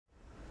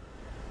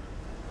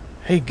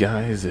Hey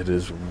guys, it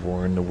is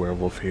Roarin the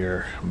Werewolf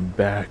here,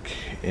 back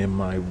in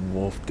my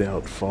Wolfed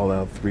Out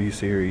Fallout 3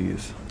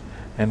 series.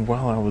 And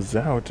while I was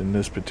out in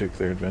this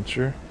particular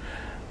adventure,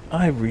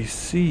 I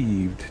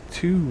received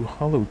 2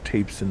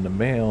 holotapes in the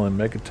mail in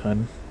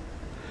Megaton,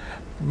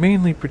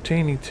 mainly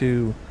pertaining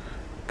to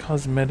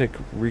cosmetic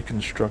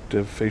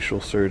reconstructive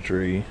facial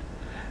surgery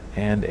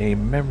and a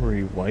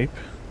memory wipe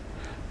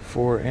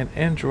for an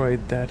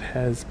android that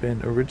has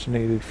been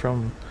originated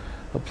from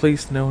a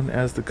place known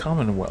as the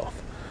Commonwealth.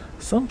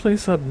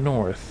 Someplace up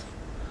north,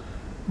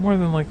 more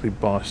than likely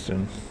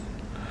Boston.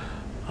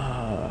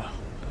 But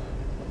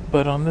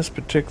on this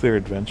particular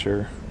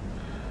adventure,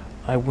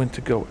 I went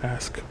to go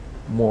ask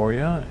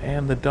Moria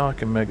and the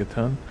doc in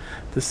Megaton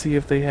to see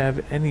if they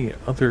have any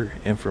other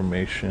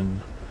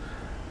information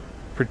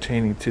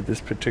pertaining to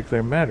this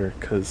particular matter,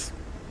 because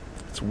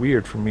it's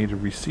weird for me to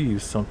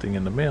receive something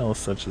in the mail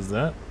such as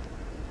that.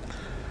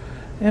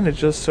 And it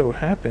just so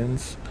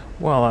happens,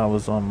 while I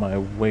was on my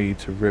way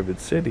to Rivet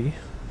City,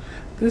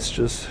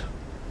 this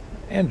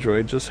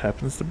android just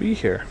happens to be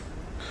here.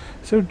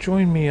 So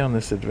join me on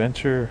this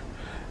adventure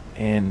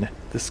in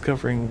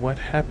discovering what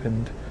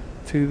happened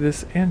to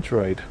this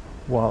android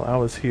while I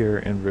was here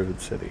in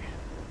Rivet City.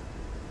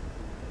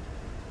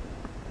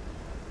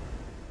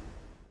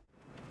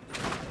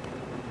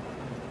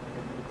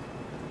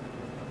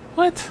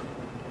 What?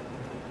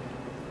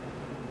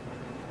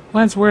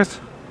 Lansworth,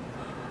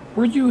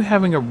 were you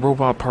having a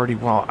robot party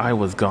while I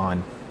was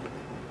gone?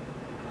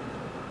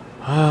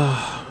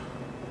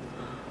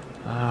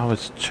 I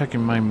was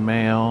checking my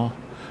mail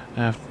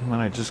when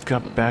I just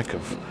got back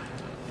of...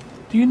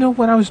 Do you know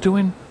what I was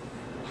doing?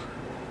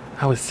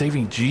 I was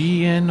saving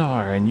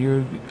GNR, and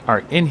you are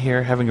in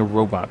here having a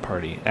robot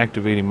party,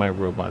 activating my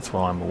robots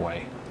while I'm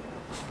away.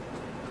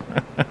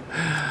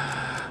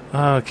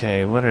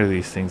 Okay, what are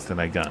these things that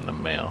I got in the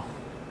mail?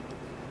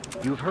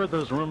 You've heard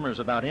those rumors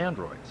about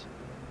androids.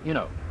 You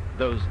know,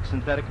 those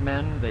synthetic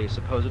men they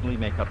supposedly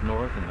make up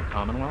north in the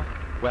Commonwealth?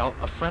 Well,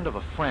 a friend of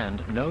a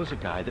friend knows a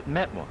guy that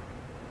met one.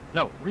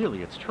 No,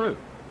 really, it's true.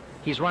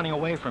 He's running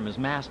away from his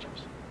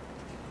masters.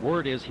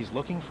 Word is he's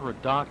looking for a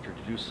doctor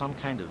to do some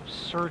kind of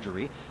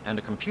surgery and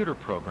a computer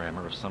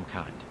programmer of some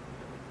kind.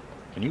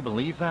 Can you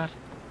believe that?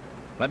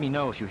 Let me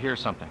know if you hear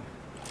something.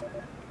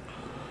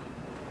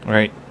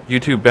 Alright, you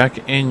two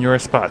back in your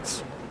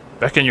spots.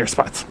 Back in your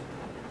spots.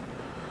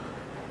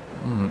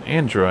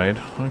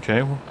 Android.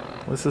 Okay,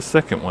 what's the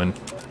second one?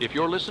 If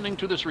you're listening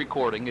to this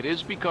recording, it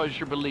is because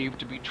you're believed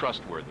to be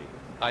trustworthy.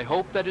 I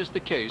hope that is the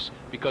case,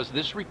 because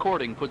this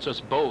recording puts us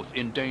both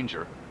in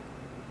danger.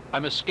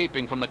 I'm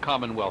escaping from the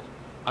Commonwealth.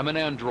 I'm an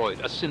android,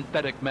 a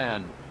synthetic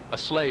man, a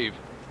slave.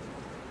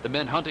 The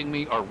men hunting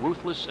me are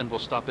ruthless and will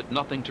stop at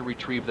nothing to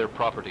retrieve their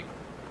property.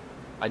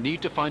 I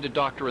need to find a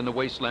doctor in the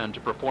wasteland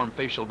to perform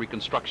facial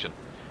reconstruction.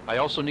 I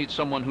also need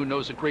someone who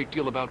knows a great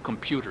deal about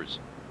computers.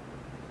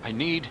 I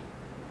need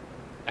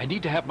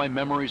to have my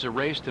memories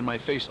erased and my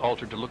face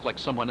altered to look like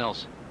someone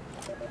else.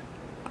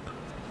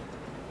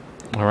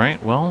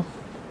 Alright, well,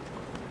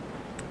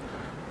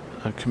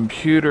 a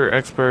computer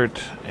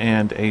expert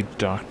and a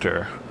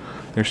doctor.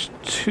 There's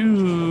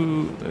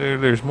two,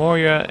 there's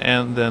Moria,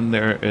 and then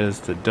there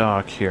is the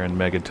doc here in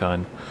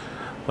Megaton.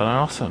 But I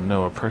also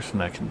know a person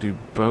that can do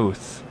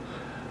both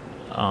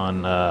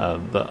on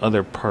the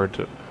other part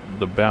of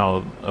the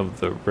bow of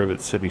the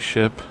Rivet City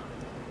ship.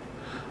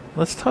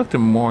 Let's talk to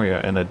Moria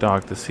and the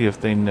doc to see if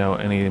they know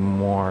any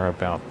more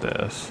about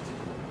this.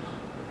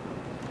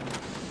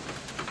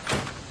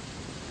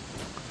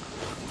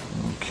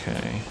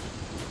 Okay.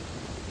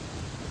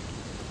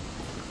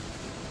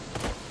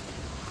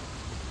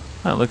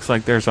 That looks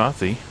like there's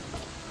Ozzy.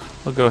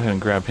 We'll go ahead and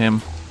grab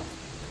him.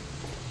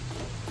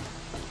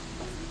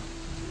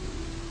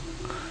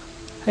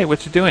 Hey,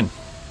 what you doing?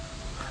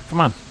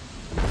 Come on.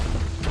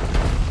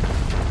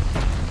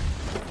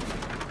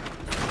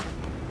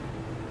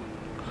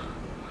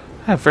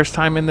 First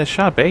time in this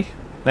shop, eh?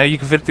 Now you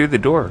can fit through the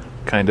door,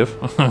 kind of.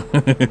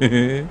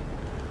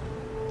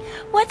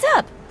 What's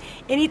up?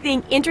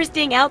 Anything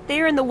interesting out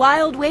there in the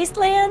wild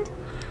wasteland?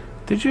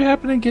 Did you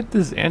happen to get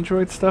this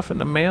android stuff in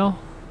the mail?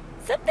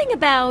 Something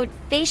about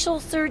facial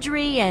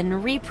surgery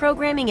and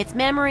reprogramming its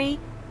memory,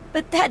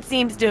 but that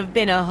seems to have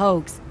been a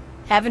hoax.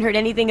 Haven't heard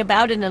anything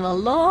about it in a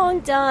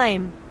long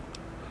time.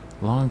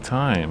 Long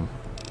time?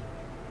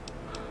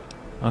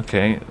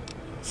 Okay,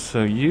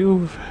 so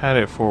you've had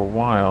it for a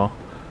while.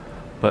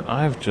 But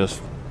I've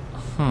just...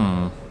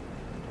 I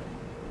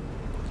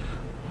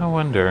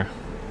wonder...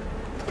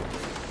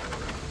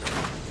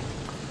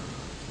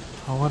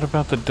 Oh, what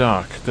about the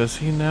doc? Does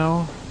he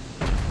know?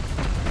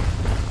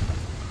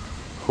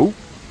 Who?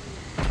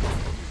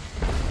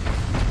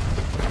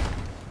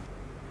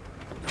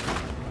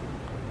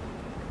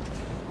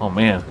 Oh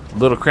man, a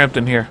little cramped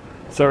in here.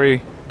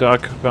 Sorry,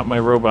 Doc, about my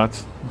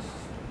robots.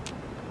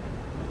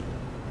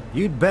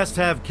 You'd best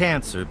have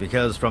cancer,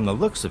 because from the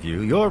looks of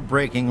you, you're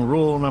breaking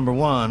rule number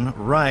 1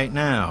 right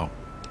now.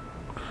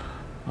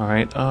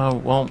 Alright,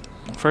 well,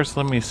 first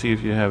let me see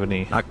if you have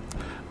any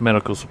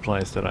medical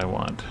supplies that I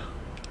want.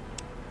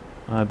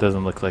 It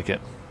doesn't look like it.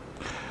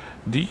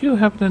 Do you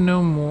happen to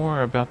know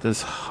more about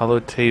this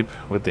holotape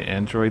with the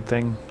android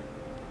thing?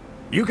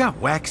 You got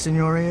wax in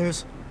your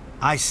ears?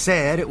 I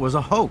said it was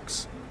a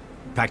hoax.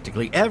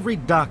 Practically every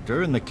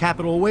doctor in the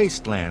capital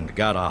Wasteland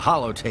got a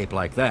holotape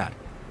like that.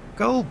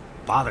 Go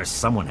bother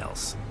someone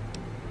else.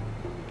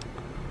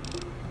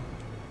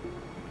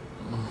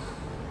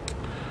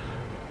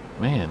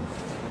 Man,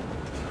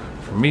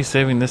 for me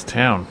saving this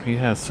town, he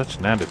has such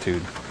an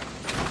attitude.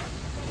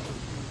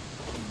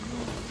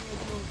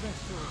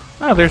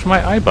 Oh, there's my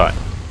iBot.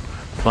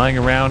 Flying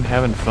around,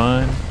 having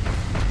fun.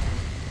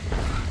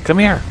 Come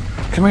here,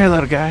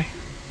 little guy.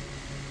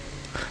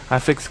 I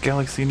fixed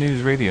Galaxy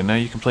News Radio, now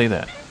you can play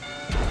that.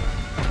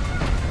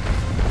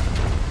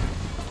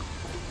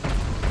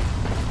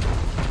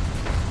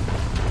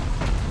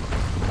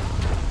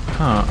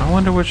 Huh, I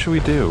wonder what should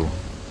we do?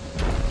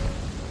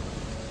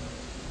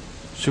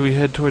 Should we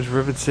head towards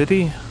Rivet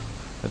City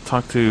and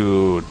talk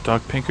to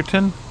Doc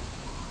Pinkerton?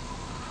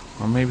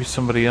 Or maybe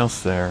somebody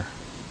else there.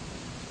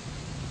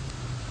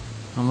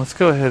 Let's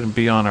go ahead and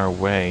be on our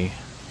way.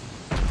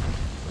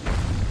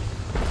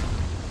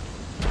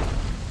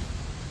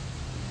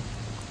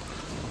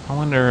 I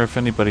wonder if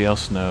anybody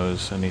else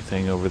knows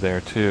anything over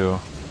there too.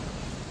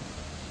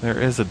 There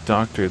is a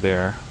doctor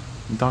there.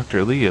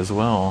 Dr. Lee as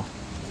well.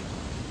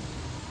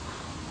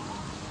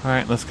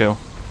 Alright, let's go.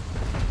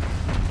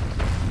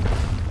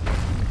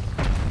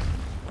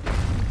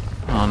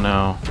 Oh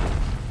no.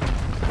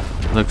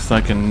 Looks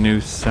like a new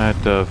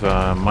set of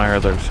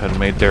Mirelurks had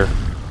made their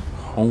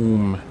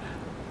home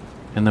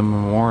in the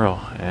memorial,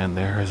 and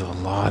there is a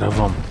lot of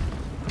them.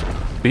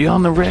 Be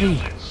on the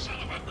ready.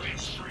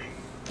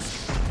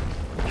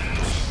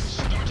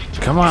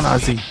 Come on,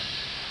 Ozzy.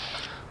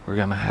 We're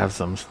gonna have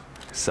some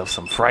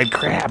fried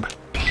crab.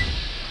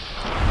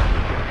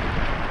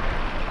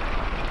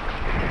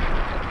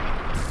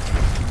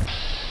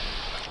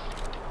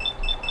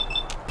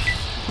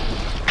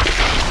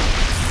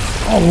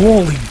 Oh,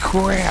 holy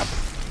crap!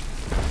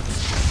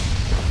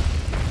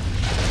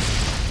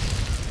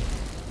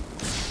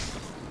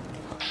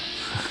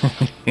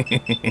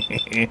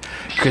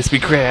 Crispy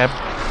crab.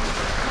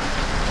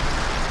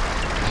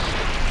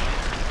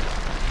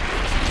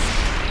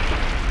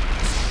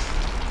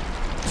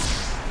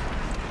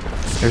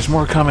 There's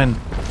more coming.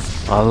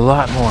 A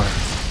lot more.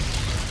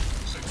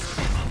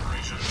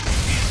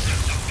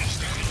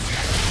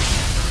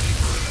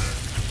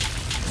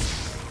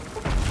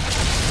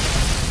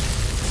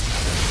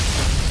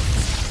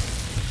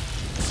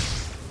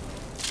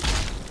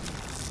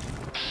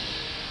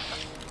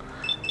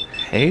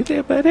 Hey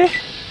there, buddy.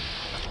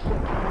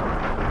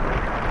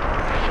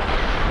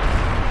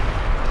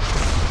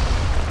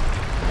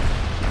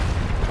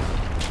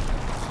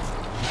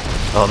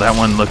 Oh, that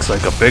one looks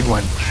like a big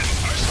one.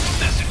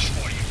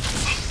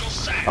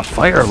 A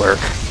fire lurk.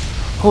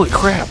 Holy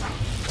crap.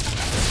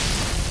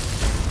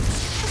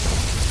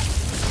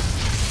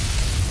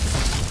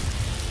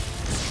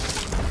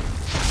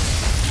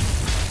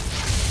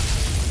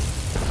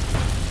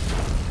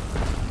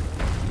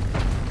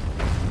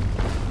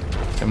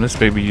 And this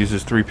baby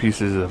uses 3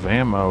 pieces of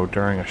ammo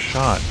during a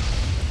shot.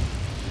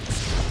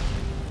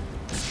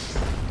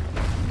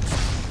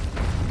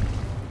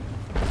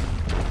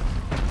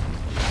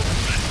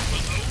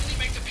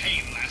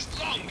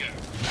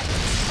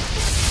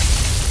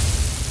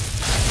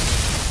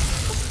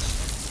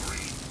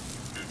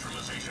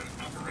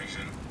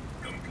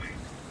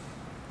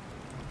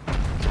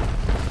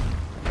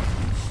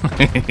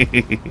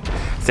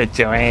 Set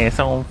your ass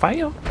on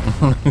fire.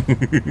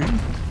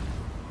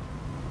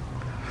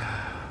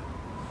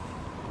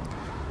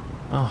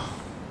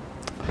 Oh.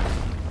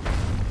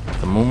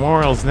 The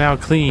memorial's now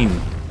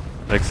clean.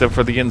 Except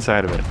for the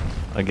inside of it.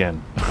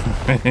 Again.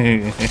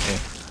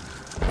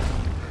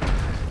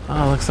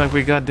 Oh, looks like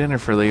we got dinner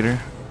for later.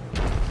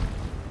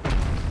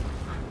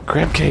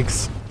 Crab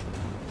cakes.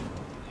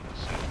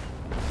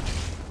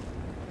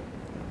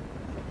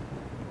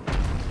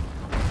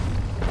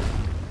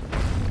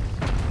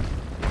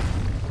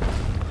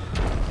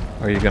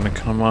 Are you gonna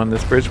come on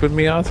this bridge with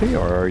me, Ozzy,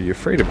 or are you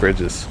afraid of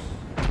bridges?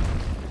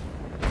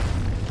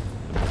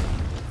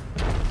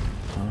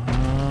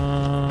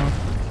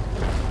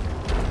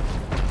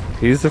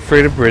 He's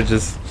afraid of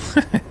bridges.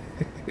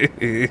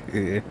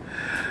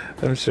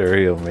 I'm sure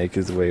he'll make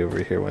his way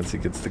over here once he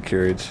gets the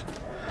courage.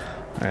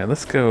 Alright,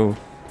 let's go.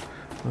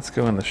 Let's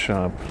go in the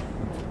shop.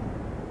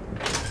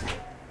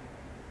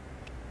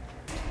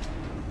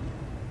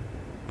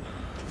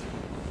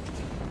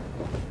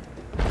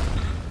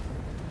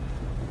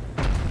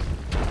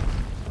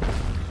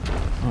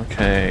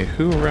 Okay,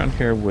 who around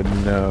here would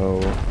know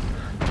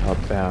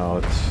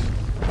about...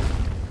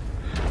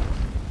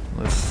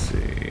 Let's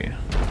see...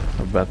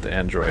 about the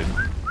android?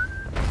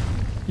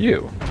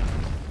 You.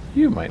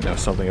 You might know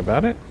something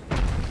about it.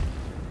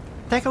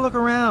 Take a look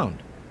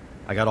around.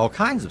 I got all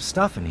kinds of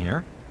stuff in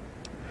here.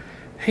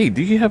 Hey,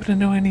 do you happen to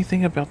know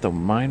anything about the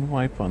mind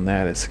wipe on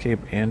that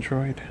escaped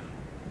android?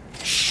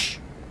 Shh!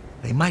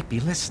 They might be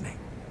listening.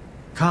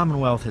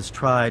 Commonwealth has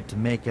tried to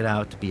make it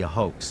out to be a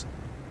hoax.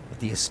 But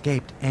the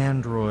escaped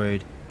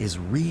android is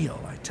real,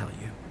 I tell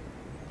you.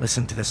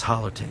 Listen to this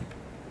holotape.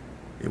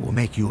 It will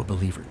make you a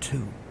believer,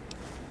 too.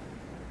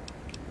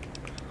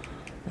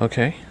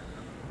 Okay.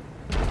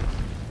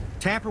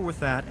 Tamper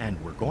with that,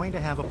 and we're going to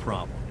have a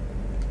problem.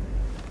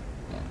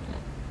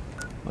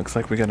 Looks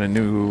like we got a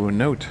new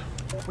note.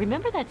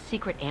 Remember that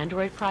secret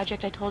android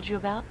project I told you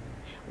about?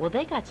 Well,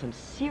 they got some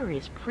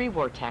serious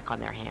pre-war tech on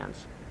their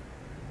hands.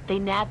 They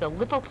nabbed a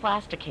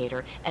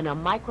lipoplasticator and a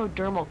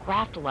microdermal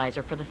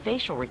graftalizer for the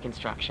facial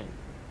reconstruction.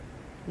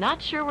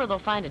 Not sure where they'll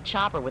find a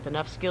chopper with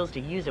enough skills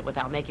to use it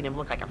without making him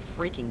look like a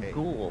freaking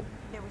ghoul.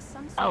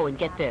 Oh, and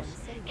get this.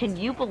 Can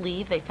you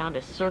believe they found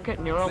a circuit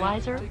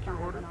neuralizer?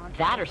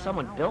 That or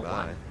someone built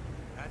one.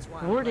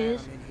 Word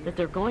is that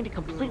they're going to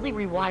completely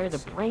rewire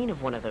the brain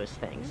of one of those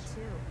things.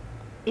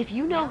 If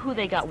you know who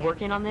they got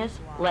working on this,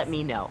 let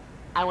me know.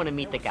 I want to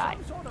meet the guy.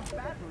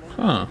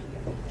 Huh.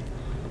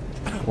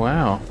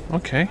 Wow.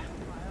 Okay.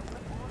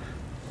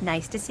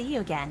 Nice to see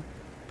you again.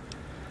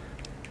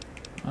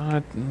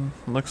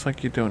 Looks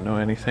like you don't know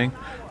anything.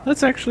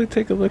 Let's actually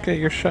take a look at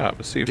your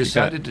shop. See if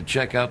Decided to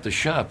check out the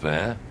shop,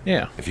 eh?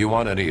 Yeah. If you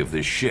want any of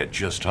this shit,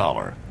 just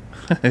holler.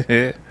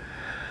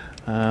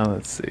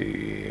 Let's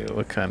see.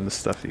 What kind of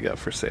stuff you got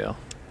for sale?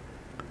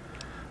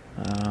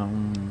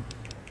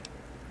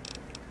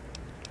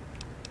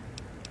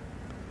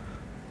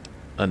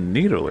 A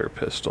needler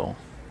pistol.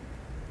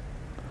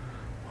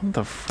 What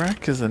the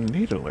frack is a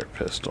needler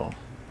pistol?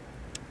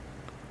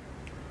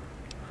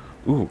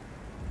 Ooh.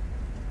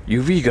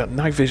 UV got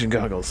night vision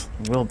goggles.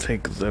 We'll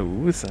take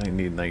those. I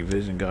need night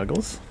vision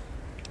goggles.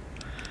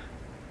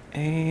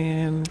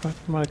 And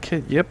my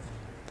kit, yep.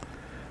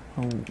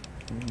 Oh,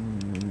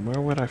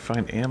 where would I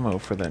find ammo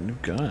for that new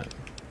gun?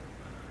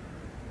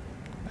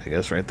 I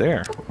guess right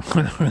there.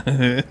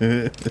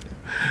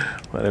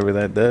 Whatever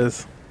that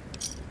does.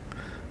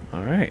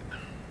 Alright.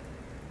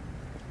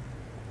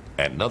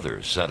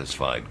 Another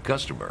satisfied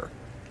customer.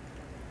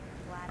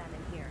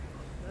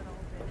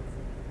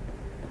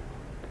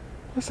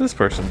 What's this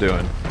person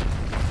doing?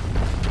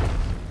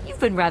 You've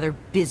been rather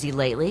busy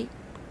lately.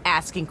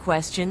 Asking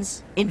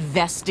questions,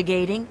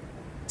 investigating.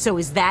 So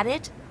is that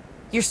it?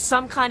 You're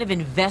some kind of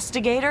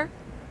investigator?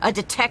 A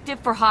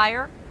detective for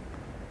hire?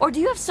 Or do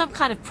you have some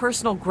kind of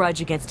personal grudge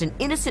against an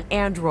innocent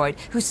android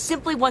who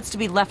simply wants to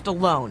be left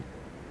alone?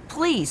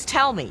 Please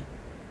tell me.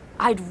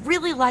 I'd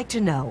really like to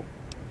know.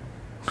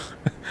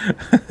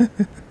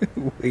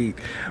 Wait.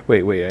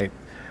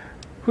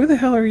 Who the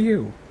hell are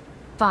you?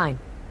 Fine.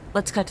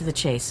 Let's cut to the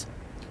chase.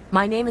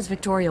 My name is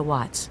Victoria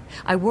Watts.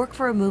 I work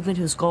for a movement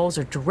whose goals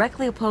are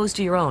directly opposed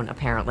to your own,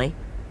 apparently.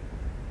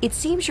 It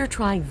seems you're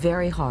trying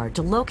very hard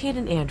to locate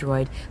an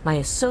android my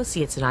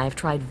associates and I have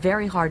tried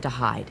very hard to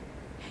hide.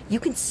 You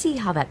can see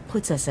how that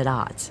puts us at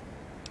odds.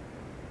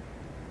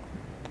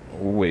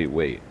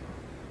 Wait.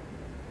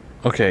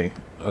 Okay.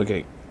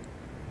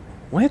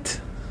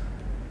 What?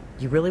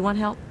 You really want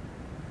help?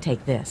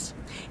 Take this.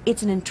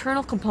 It's an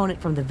internal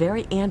component from the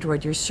very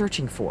android you're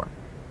searching for.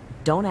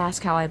 Don't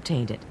ask how I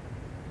obtained it.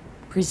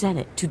 Present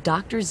it to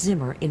Dr.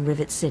 Zimmer in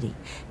Rivet City.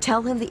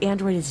 Tell him the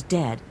android is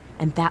dead,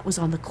 and that was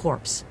on the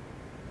corpse.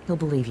 He'll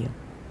believe you.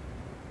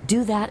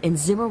 Do that, and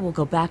Zimmer will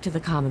go back to the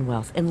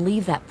Commonwealth and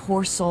leave that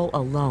poor soul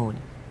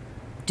alone.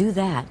 Do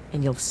that,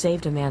 and you'll have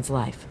saved a man's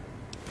life.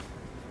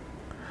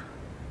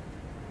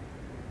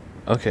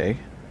 Okay.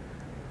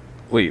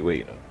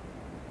 Wait.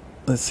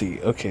 Let's see.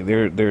 Okay,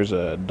 there's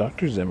a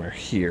Dr. Zimmer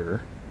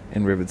here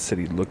in Rivet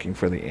City looking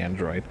for the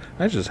android.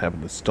 I just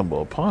happened to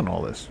stumble upon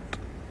all this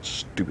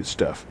stupid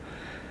stuff.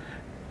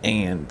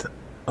 And,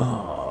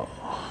 oh,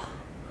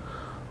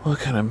 what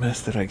kind of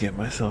mess did I get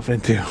myself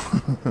into?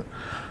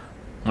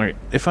 Alright,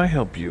 if I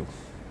help you,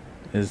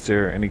 is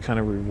there any kind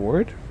of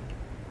reward?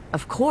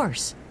 Of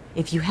course.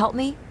 If you help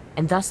me,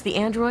 and thus the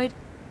android,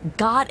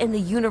 God and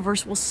the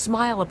universe will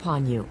smile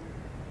upon you.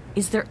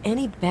 Is there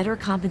any better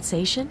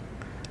compensation?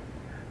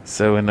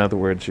 So, in other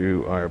words,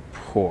 you are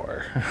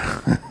poor.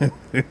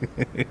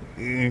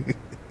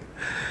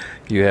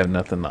 You have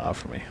nothing to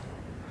offer me.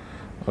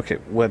 Okay,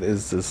 what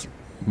is this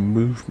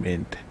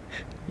movement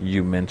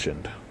you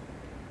mentioned?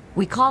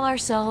 We call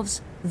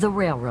ourselves the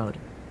Railroad.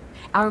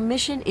 Our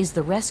mission is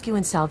the rescue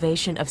and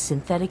salvation of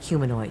synthetic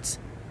humanoids.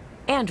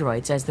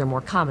 Androids, as they're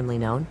more commonly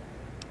known.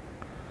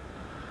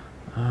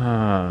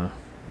 Ah,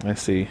 I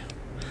see.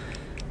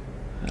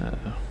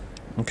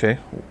 Okay.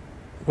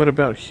 What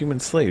about human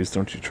slaves?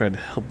 Don't you try to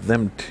help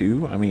them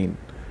too? I mean,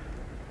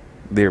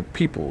 they're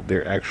people.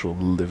 They're actual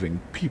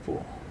living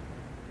people.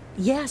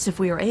 Yes, if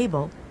we are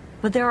able.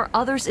 But there are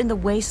others in the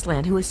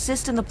Wasteland who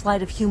assist in the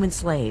plight of human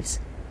slaves.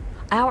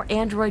 Our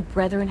android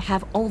brethren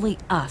have only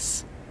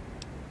us.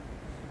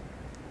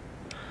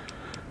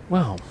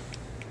 Well,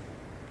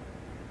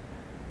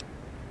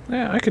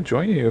 yeah, I could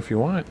join you if you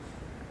want.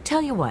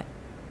 Tell you what.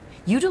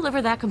 You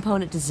deliver that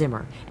component to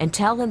Zimmer and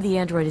tell him the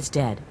android is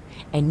dead,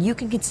 and you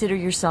can consider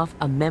yourself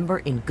a member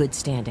in good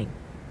standing.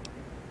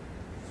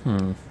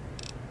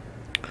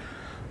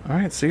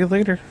 Alright, see you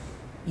later.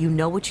 You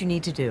know what you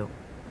need to do.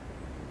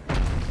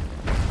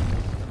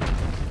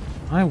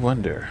 I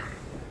wonder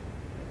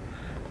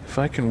if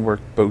I can work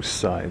both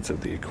sides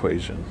of the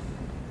equation.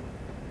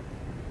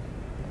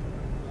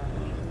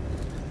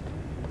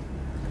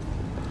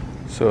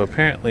 So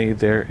apparently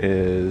there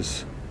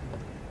is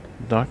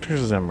Dr.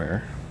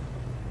 Zimmer,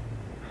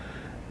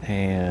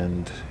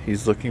 and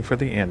he's looking for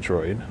the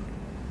android.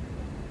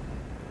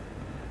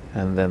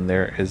 And then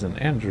there is an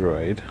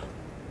android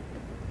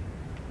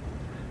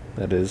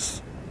that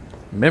is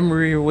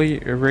memory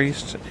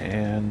erased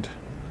and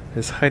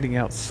is hiding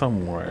out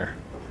somewhere.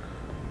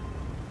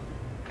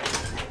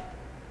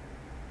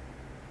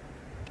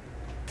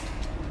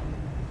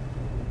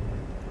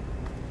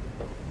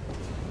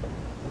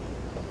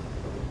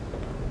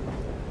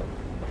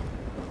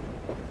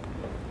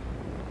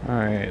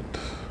 Alright.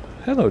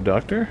 Hello,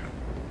 Doctor.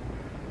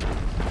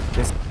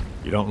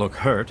 You don't look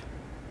hurt.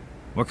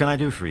 What can I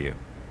do for you?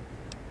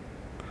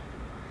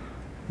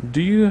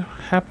 Do you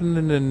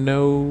happen to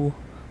know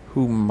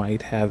who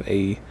might have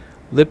a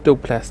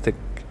lipoplastic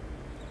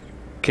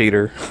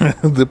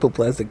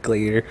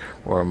lipoplasticator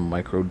or a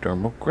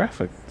microdermal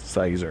graphic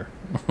sizer?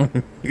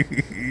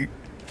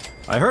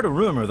 I heard a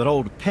rumor that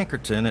old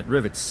Pinkerton at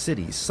Rivet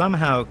City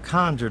somehow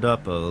conjured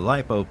up a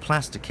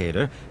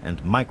lipoplasticator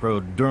and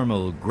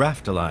microdermal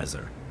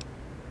graftilizer.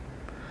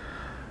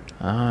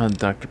 Ah,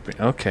 Dr.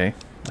 Okay,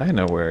 I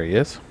know where he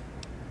is.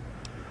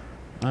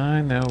 I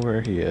know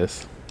where he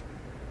is.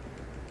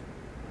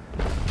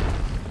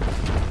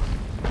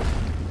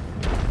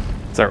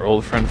 It's our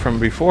old friend from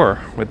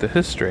before with the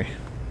history.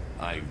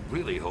 I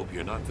really hope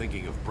you're not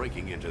thinking of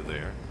breaking into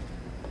there.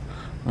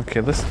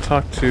 Okay, let's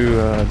talk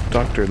to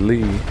Dr.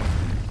 Lee.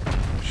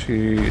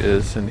 She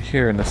is in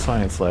here in the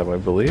science lab, I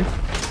believe.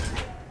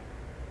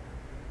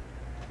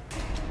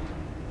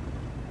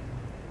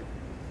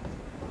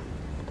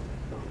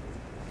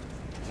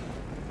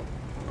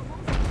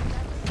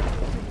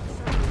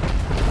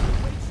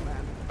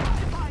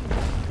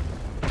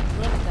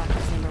 Look,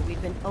 Dr. Zimmer,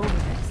 we've been over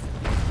this.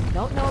 We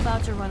don't know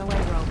about your runaway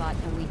robot,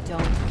 and we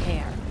don't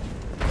care.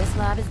 This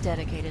lab is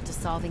dedicated to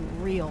solving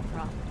real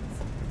problems.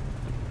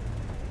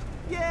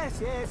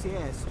 Yes.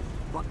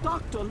 But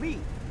Dr. Lee...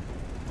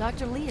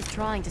 Dr. Lee is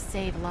trying to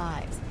save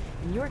lives,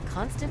 and your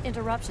constant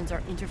interruptions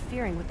are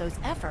interfering with those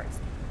efforts.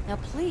 Now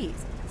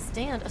please,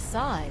 stand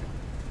aside.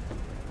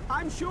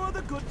 I'm sure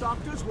the good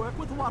doctor's work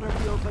with water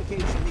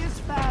purification is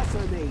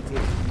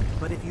fascinating.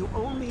 But if you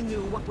only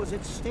knew what was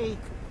at stake,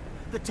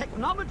 the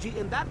technology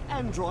in that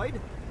android...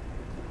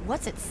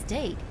 What's at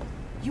stake?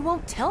 You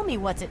won't tell me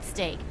what's at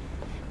stake.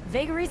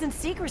 Vagaries and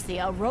secrecy.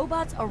 A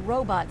robot's a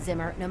robot,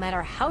 Zimmer, no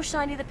matter how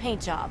shiny the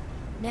paint job.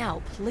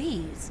 Now,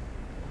 please.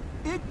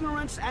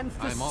 Ignorance and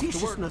I'm off to work.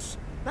 facetiousness.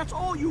 That's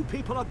all you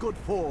people are good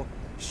for.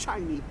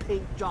 Shiny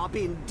paint job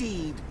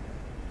indeed.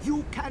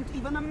 You can't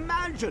even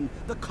imagine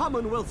the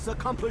Commonwealth's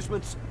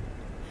accomplishments.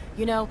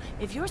 You know,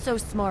 if you're so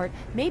smart,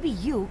 maybe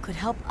you could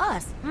help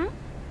us, hmm?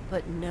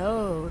 But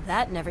no,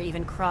 that never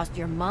even crossed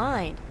your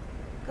mind.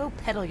 Go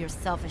peddle your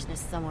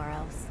selfishness somewhere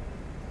else.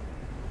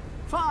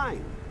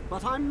 Fine,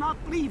 but I'm not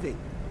leaving.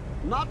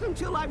 Not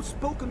until I've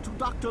spoken to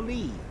Dr.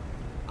 Lee.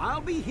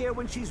 I'll be here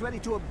when she's ready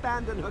to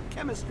abandon her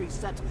chemistry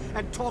set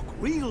and talk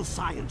real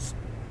science.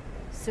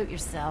 Suit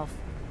yourself.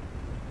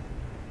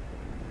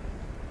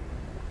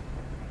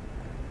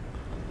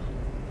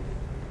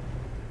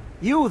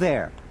 You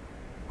there.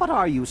 What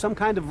are you, some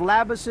kind of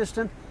lab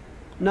assistant?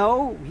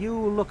 No, you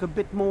look a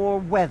bit more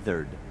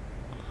weathered.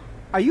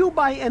 Are you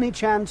by any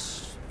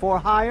chance for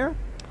hire?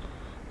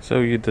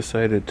 So you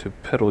decided to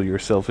peddle your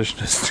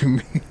selfishness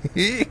to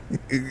me?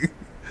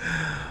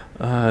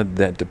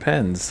 That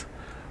depends.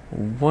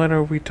 What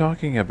are we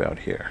talking about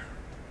here?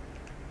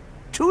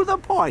 To the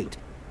point.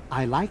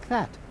 I like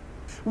that.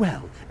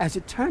 Well, as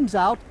it turns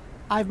out,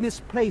 I've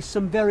misplaced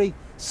some very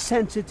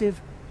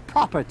sensitive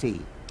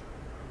property.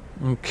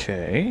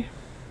 Okay.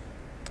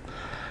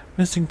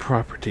 Missing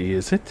property,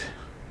 is it?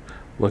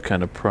 What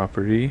kind of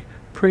property,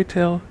 pray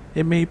tell,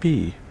 it may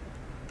be?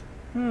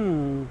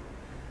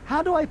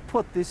 How do I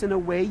put this in a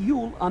way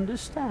you'll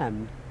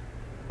understand?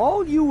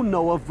 All you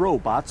know of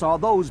robots are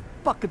those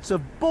buckets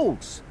of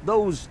bolts,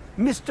 those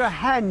Mr.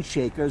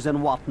 Handshakers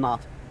and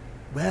whatnot.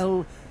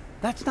 Well,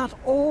 that's not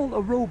all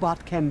a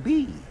robot can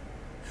be.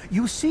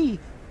 You see,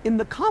 in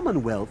the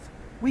Commonwealth,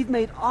 we've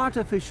made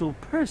artificial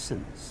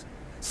persons,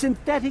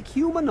 synthetic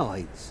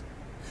humanoids,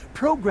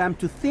 programmed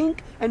to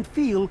think and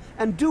feel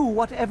and do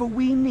whatever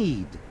we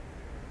need.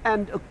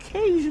 And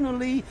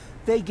occasionally,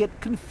 they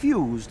get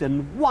confused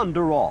and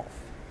wander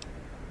off.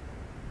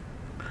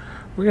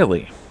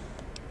 Really?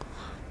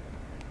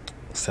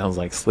 Sounds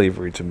like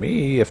slavery to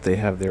me if they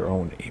have their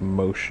own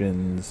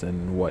emotions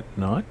and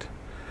whatnot.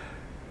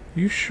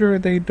 You sure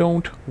they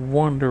don't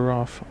wander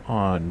off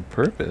on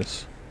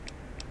purpose?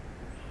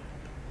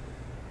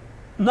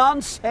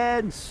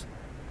 Nonsense!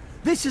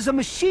 This is a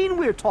machine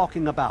we're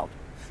talking about.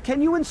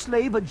 Can you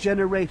enslave a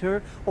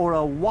generator or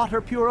a water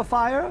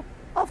purifier?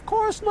 Of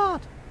course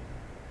not.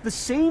 The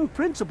same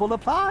principle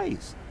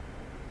applies.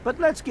 But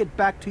let's get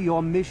back to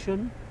your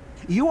mission.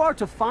 You are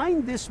to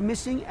find this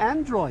missing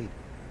android.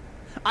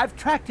 I've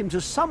tracked him to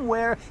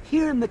somewhere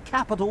here in the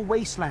capital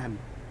Wasteland.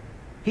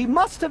 He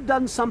must have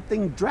done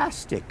something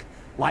drastic,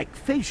 like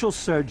facial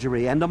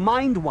surgery and a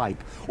mind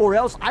wipe, or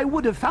else I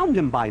would have found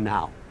him by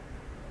now.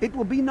 It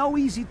will be no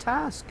easy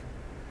task.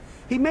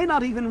 He may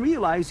not even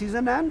realize he's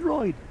an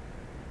android.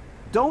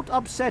 Don't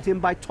upset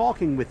him by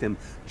talking with him.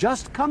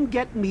 Just come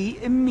get me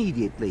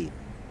immediately.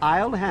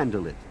 I'll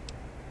handle it.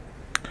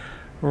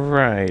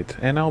 Right,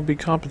 and I'll be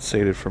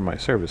compensated for my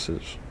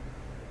services.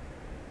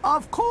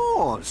 Of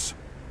course.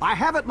 I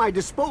have at my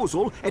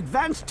disposal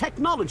advanced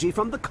technology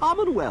from the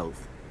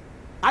Commonwealth.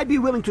 I'd be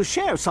willing to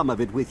share some of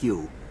it with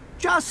you.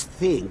 Just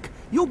think,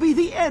 you'll be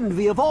the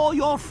envy of all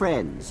your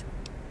friends.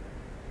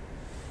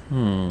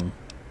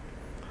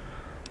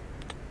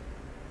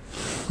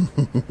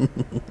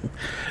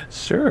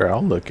 Sure,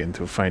 I'll look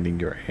into finding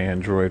your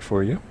android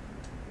for you.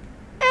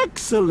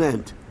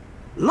 Excellent!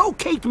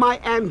 Locate my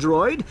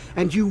android,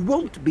 and you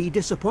won't be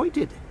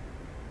disappointed.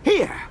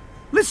 Here,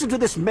 listen to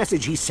this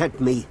message he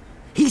sent me.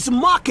 He's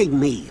mocking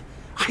me.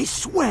 I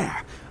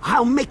swear,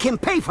 I'll make him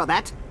pay for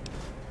that.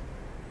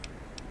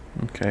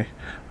 Okay,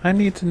 I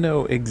need to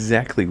know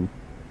exactly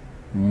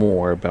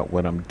more about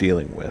what I'm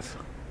dealing with.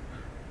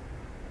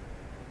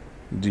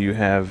 Do you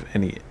have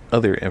any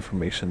other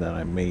information that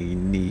I may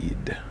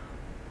need?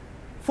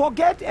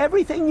 Forget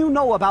everything you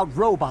know about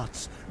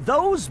robots.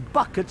 Those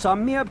buckets are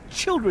mere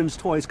children's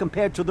toys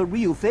compared to the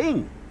real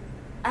thing.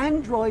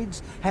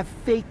 Androids have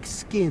fake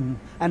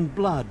skin and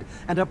blood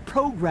and are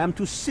programmed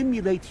to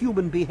simulate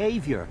human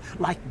behavior,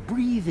 like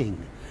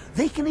breathing.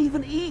 They can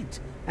even eat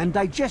and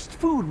digest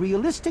food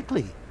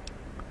realistically.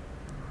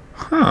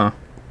 Huh.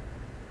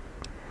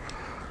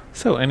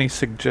 So, any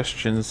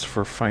suggestions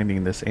for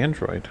finding this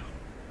android?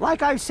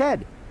 Like I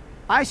said,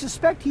 I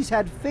suspect he's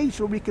had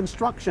facial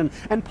reconstruction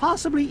and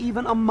possibly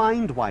even a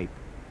mind wipe.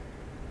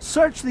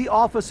 Search the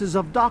offices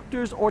of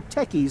doctors or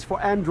techies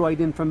for android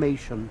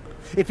information.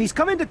 If he's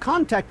come into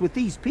contact with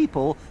these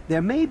people,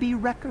 there may be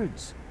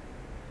records.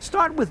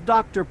 Start with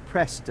Dr.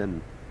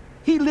 Preston.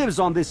 He lives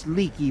on this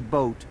leaky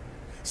boat.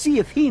 See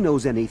if he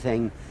knows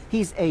anything.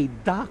 He's a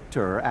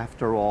doctor,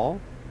 after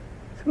all.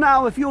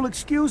 Now, if you'll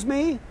excuse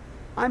me,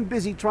 I'm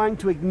busy trying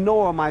to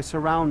ignore my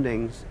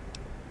surroundings.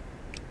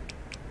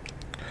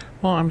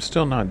 Well, I'm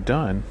still not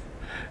done.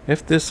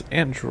 If this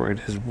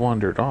android has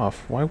wandered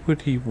off, why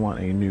would he want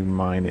a new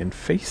mind and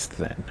face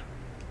then?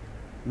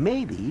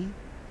 Maybe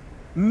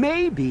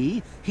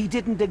he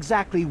didn't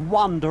exactly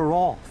wander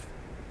off.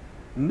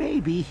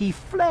 Maybe he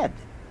fled.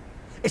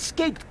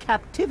 Escaped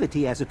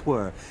captivity, as it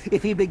were,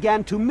 if he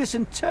began to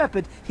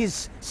misinterpret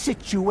his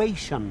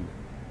situation.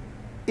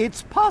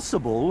 It's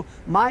possible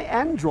my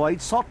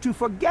android sought to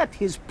forget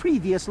his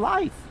previous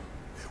life.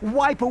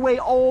 Wipe away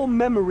all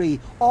memory,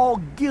 all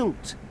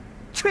guilt.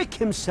 Trick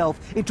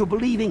himself into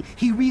believing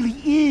he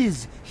really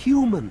is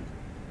human.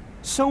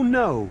 So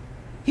no,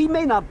 he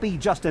may not be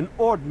just an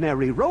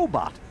ordinary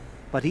robot,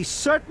 but he's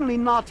certainly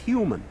not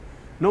human,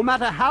 no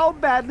matter how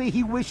badly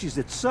he wishes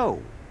it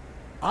so.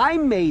 I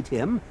made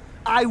him.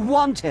 I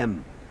want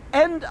him.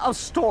 End of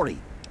story.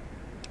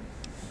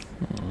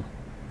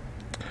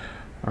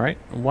 Alright,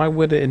 why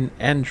would an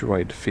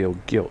android feel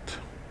guilt?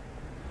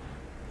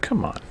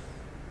 Come on.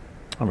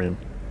 I mean,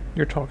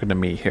 you're talking to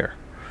me here.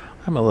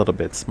 I'm a little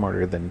bit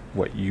smarter than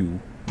what you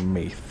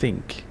may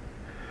think.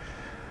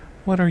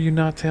 What are you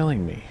not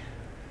telling me?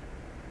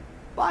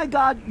 By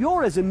God,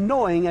 you're as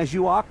annoying as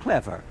you are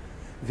clever.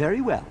 Very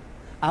well.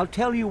 I'll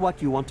tell you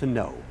what you want to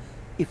know,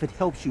 if it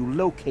helps you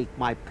locate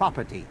my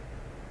property.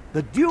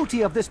 The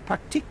duty of this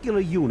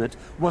particular unit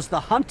was the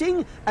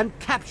hunting and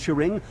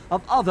capturing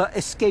of other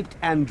escaped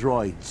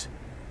androids.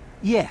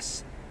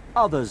 Yes,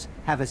 others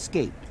have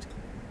escaped.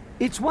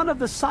 It's one of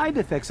the side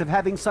effects of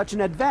having such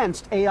an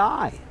advanced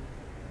AI.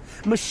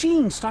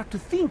 Machines start to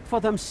think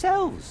for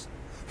themselves,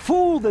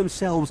 fool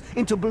themselves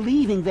into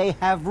believing they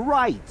have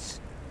rights.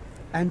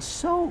 And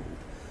so,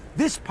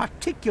 this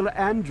particular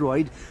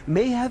android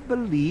may have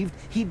believed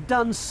he'd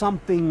done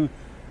something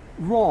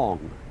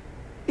wrong,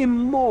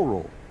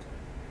 immoral,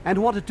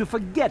 and wanted to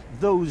forget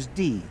those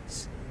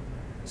deeds.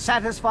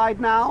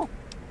 Satisfied now?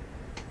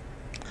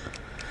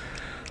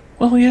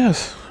 Well,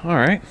 yes.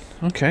 Alright.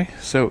 Okay.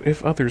 So,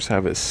 if others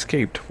have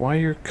escaped, why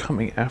you're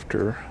coming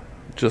after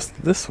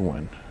just this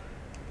one?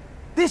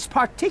 This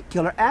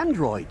particular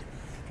android,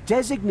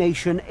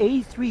 designation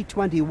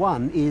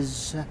A3-21,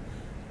 is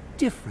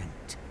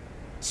different,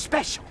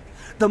 special,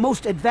 the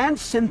most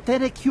advanced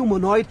synthetic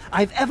humanoid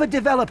I've ever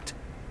developed.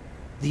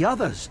 The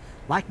others,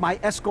 like my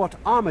escort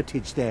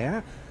Armitage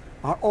there,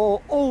 are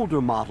all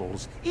older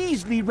models,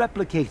 easily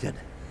replicated.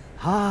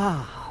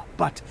 Ah,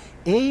 but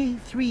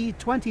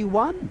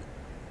A3-21,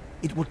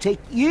 it will take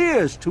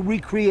years to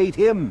recreate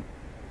him.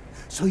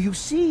 So you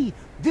see,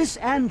 this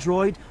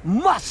android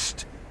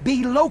must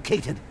be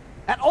located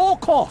at all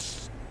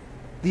costs.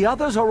 The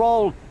others are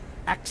all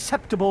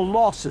acceptable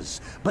losses,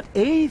 but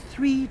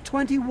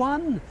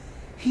A3-21,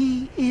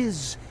 he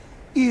is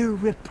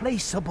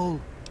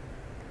irreplaceable.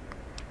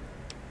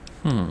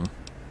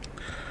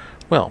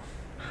 Well,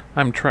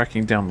 I'm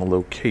tracking down the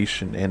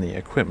location and the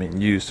equipment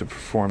used to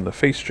perform the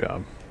face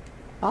job.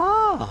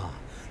 Ah,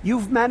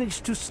 you've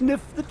managed to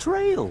sniff the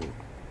trail.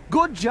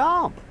 Good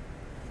job.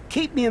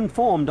 Keep me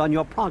informed on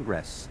your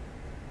progress.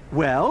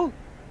 Well,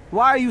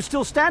 why are you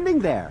still standing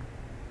there?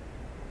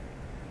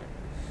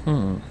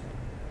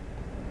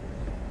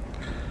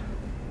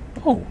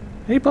 Oh,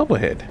 hey,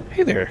 Bubblehead.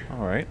 Hey there.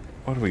 All right,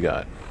 what do we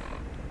got?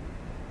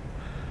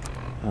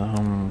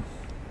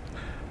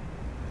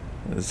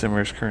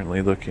 Zimmer's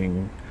currently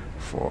looking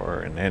for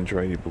an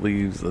android he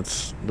believes.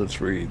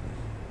 Let's read.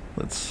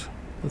 Let's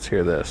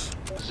hear this.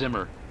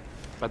 Zimmer,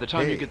 by the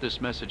time you get this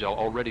message, I'll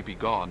already be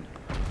gone.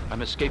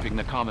 I'm escaping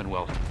the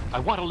Commonwealth. I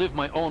want to live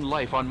my own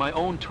life on my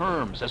own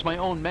terms, as my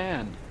own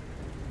man.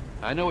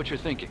 I know what you're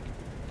thinking,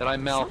 that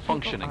I'm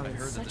malfunctioning. I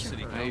heard that the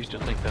city. I used to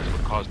think that's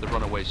what caused the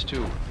runaways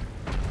too.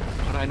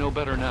 But I know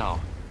better now.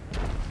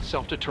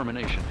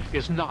 Self-determination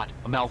is not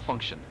a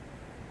malfunction.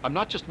 I'm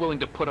not just willing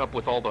to put up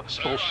with all the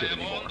bullshit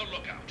anymore.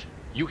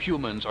 You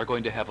humans are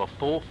going to have a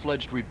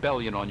full-fledged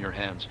rebellion on your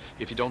hands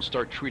if you don't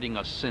start treating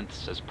us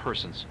synths as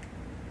persons.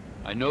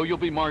 I know you'll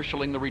be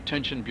marshaling the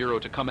Retention Bureau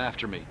to come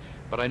after me,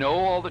 but I know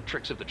all the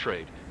tricks of the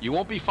trade. You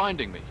won't be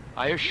finding me,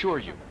 I assure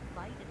you.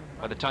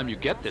 By the time you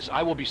get this,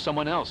 I will be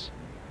someone else.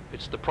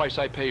 It's the price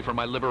I pay for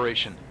my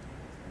liberation.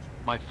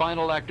 My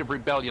final act of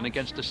rebellion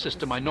against a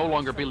system I no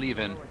longer believe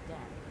in.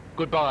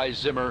 Goodbye,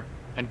 Zimmer,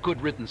 and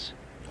good riddance.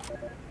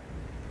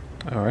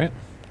 All right.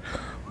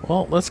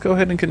 Well, let's go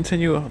ahead and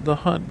continue the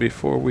hunt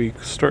before we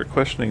start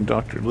questioning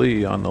Dr.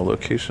 Lee on the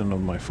location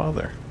of my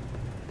father.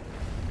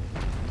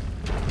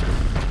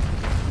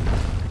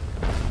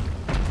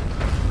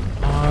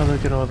 Oh,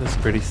 look at all this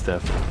pretty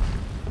stuff.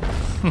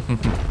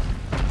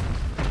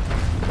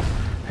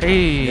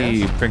 Hey,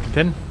 yes?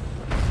 Brinkington.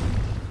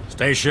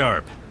 Stay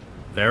sharp.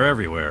 They're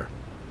everywhere.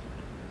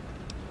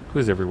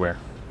 Who's everywhere?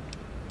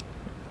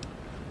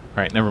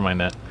 Alright, never mind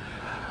that.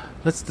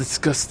 Let's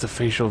discuss the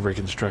facial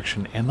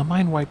reconstruction and the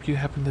mind wipe you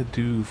happen to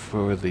do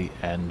for the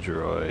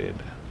android.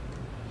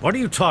 What are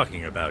you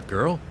talking about,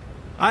 girl?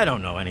 I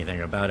don't know anything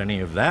about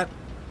any of that.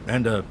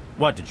 And,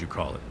 what did you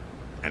call it?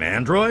 An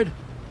android?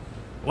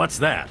 What's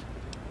that?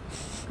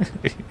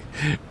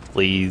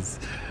 Please,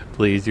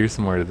 you're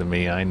smarter than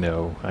me. I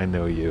know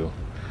you.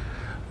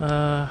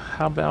 How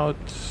about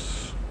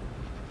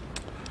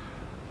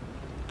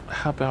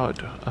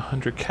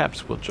 100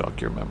 caps will jog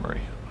your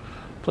memory?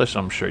 Plus,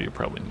 I'm sure you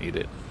probably need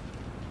it.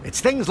 It's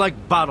things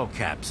like bottle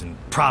caps and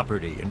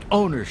property and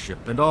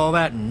ownership and all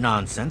that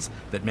nonsense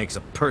that makes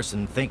a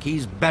person think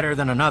he's better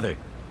than another.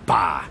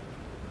 Bah!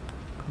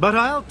 But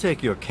I'll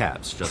take your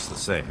caps just the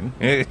same.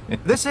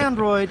 This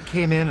android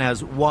came in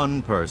as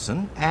one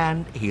person,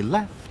 and he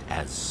left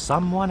as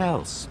someone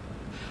else.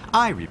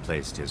 I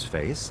replaced his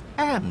face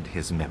and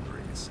his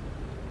memories.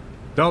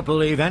 Don't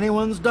believe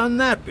anyone's done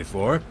that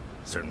before.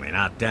 Certainly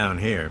not down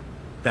here.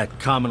 That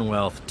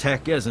Commonwealth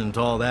tech isn't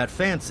all that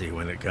fancy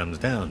when it comes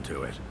down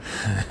to it.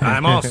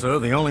 I'm also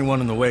the only one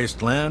in the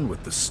Wasteland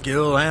with the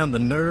skill and the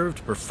nerve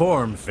to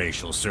perform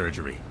facial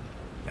surgery.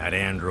 That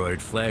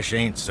android flesh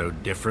ain't so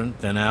different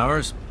than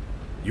ours.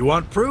 You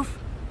want proof?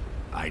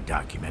 I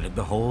documented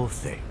the whole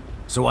thing,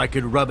 so I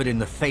could rub it in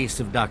the face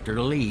of Dr.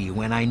 Lee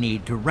when I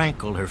need to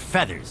rankle her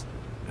feathers.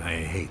 I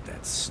hate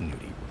that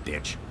snooty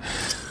bitch.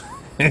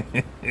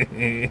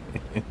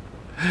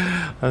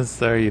 I'm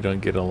sorry you don't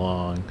get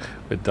along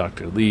with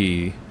Dr.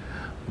 Lee,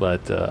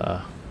 but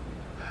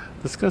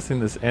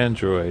discussing this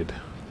android,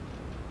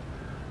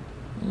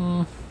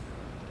 can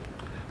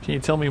you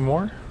tell me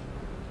more?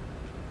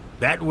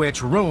 That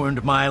witch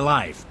ruined my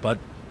life, but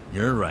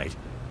you're right.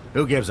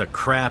 Who gives a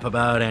crap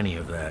about any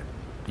of that?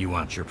 You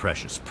want your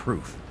precious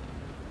proof.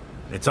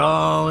 It's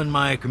all in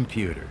my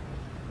computer.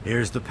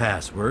 Here's the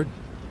password.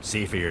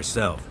 See for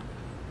yourself.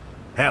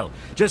 Hell,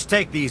 just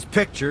take these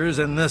pictures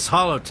and this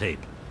holotape.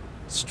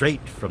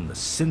 Straight from the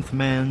synth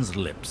man's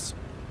lips.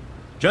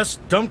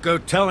 Just don't go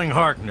telling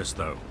Harkness,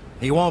 though.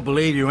 He won't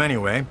believe you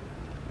anyway.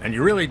 And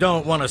you really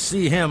don't want to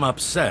see him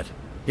upset.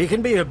 He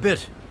can be a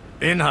bit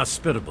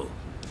inhospitable.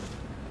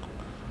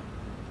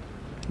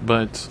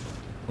 But,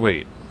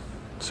 wait.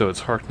 So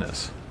it's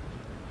Harkness.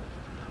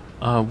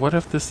 What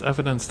if this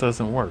evidence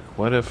doesn't work?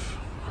 What if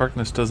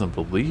Harkness doesn't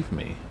believe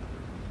me?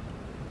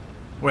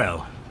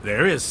 Well,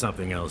 there is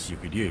something else you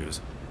could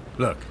use.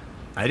 Look,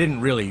 I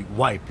didn't really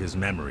wipe his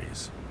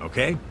memories.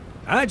 Okay?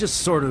 I just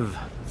sort of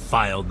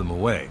filed them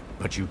away,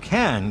 but you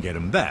can get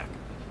them back.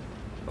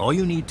 All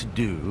you need to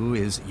do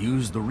is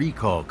use the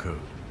recall code.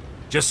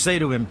 Just say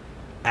to him,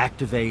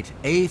 activate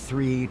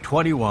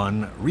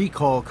A3-21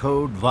 recall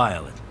code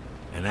Violet,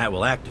 and that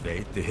will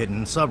activate the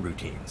hidden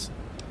subroutines.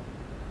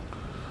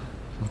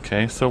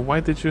 Okay, so why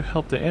did you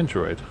help the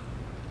android?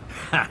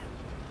 Ha!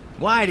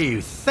 Why do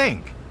you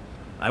think?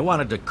 I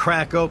wanted to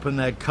crack open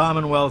that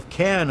Commonwealth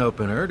can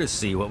opener to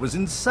see what was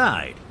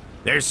inside.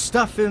 There's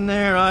stuff in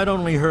there I'd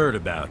only heard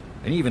about,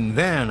 and even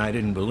then I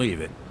didn't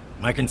believe it.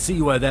 I can see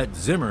why that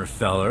Zimmer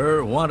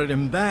feller wanted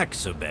him back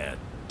so bad.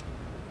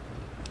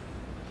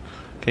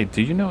 Okay,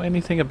 do you know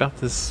anything about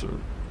this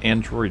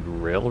android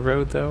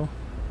railroad, though?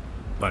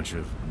 Bunch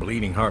of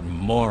bleeding heart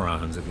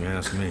morons, if you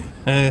ask me.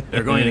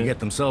 They're going to get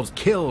themselves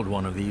killed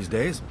one of these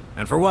days.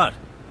 And for what?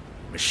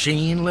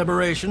 Machine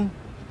liberation?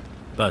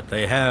 But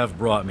they have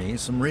brought me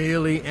some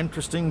really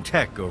interesting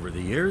tech over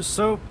the years,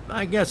 so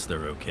I guess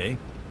they're okay.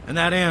 And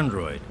that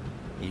android,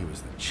 he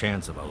was the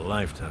chance of a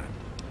lifetime.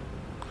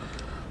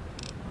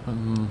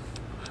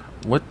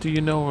 What do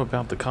you know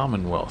about the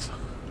Commonwealth?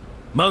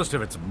 Most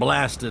of it's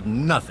blasted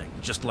nothing,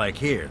 just like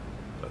here.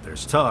 But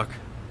there's talk,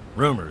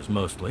 rumors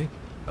mostly,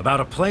 about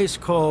a place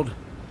called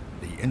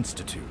the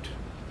Institute.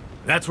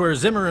 That's where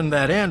Zimmer and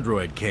that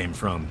android came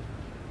from.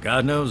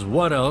 God knows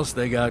what else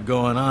they got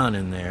going on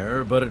in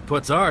there, but it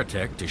puts our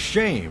tech to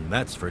shame,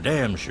 that's for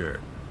damn sure.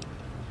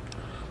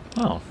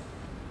 Oh.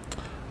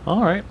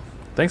 Alright.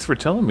 Thanks for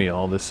telling me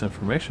all this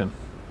information.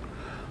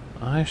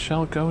 I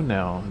shall go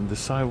now and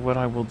decide what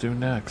I will do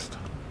next.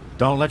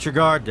 Don't let your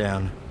guard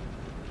down.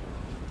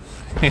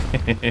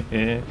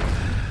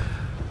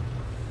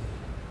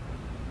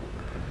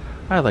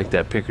 I like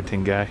that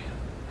Pinkerton guy.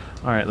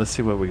 Alright, let's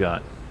see what we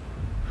got.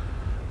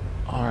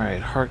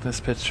 Alright, Harkness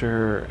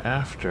picture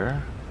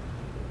after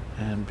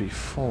and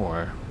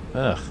before.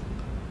 Ugh.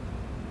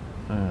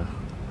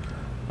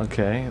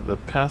 Okay, the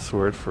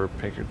password for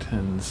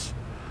Pinkerton's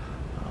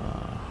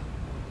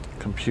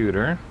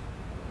computer.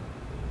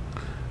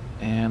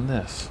 And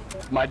this.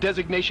 My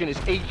designation is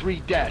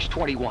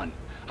A3-21.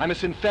 I'm a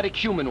synthetic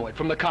humanoid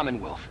from the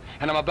Commonwealth,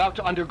 and I'm about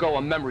to undergo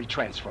a memory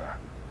transfer.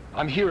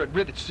 I'm here at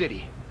Rivet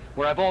City,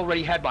 where I've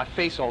already had my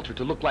face altered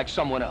to look like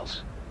someone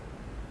else.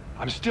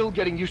 I'm still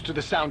getting used to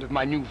the sound of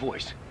my new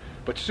voice,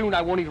 but soon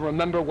I won't even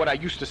remember what I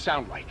used to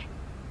sound like.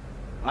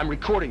 I'm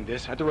recording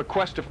this at the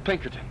request of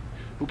Pinkerton,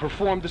 who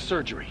performed the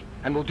surgery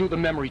and will do the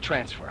memory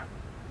transfer.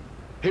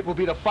 It will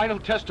be the final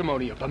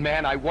testimony of the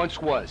man I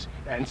once was,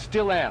 and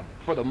still am,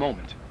 for the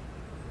moment.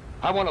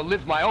 I want to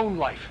live my own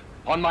life,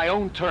 on my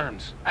own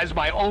terms, as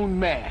my own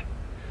man.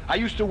 I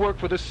used to work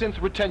for the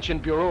Synth Retention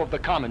Bureau of the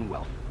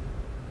Commonwealth.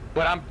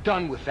 But I'm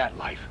done with that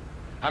life.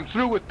 I'm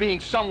through with being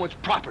someone's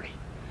property.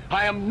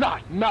 I am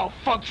not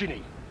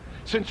malfunctioning.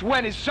 Since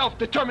when is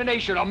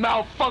self-determination a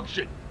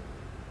malfunction?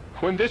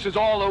 When this is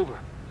all over,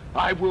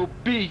 I will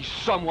be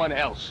someone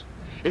else.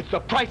 It's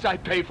the price I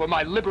pay for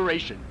my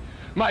liberation.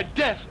 My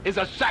death is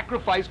a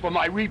sacrifice for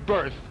my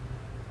rebirth.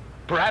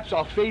 Perhaps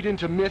I'll fade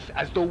into myth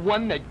as the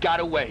one that got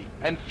away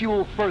and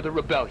fuel further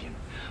rebellion.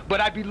 But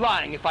I'd be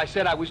lying if I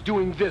said I was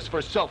doing this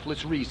for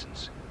selfless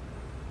reasons.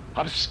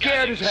 I'm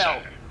scared as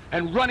hell,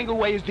 and running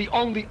away is the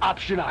only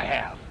option I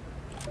have.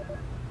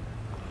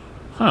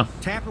 Huh.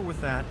 Tamper with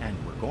that and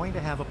we're going to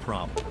have a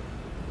problem.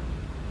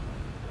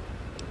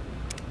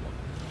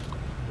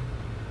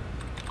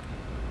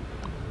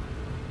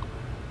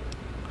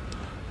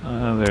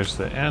 There's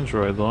the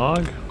Android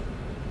log.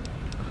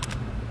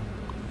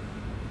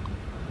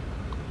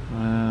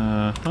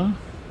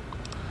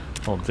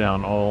 Hold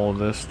down all of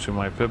this to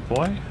my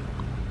Pip-Boy.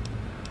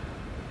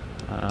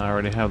 I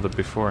already have the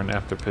before and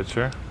after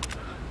picture.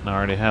 And I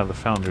already have the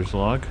founder's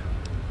log.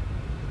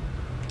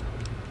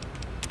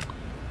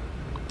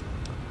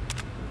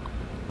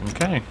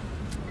 Okay.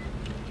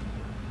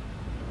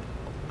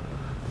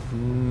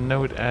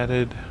 Note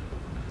added.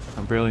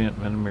 A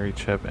brilliant memory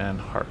chip and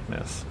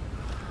Harkness.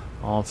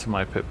 All to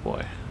my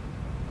Pip-Boy.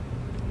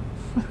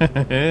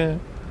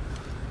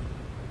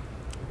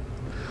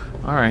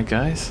 Alright,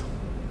 guys.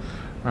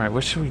 Alright,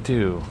 what should we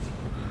do?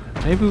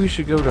 Maybe we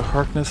should go to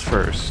Harkness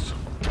first.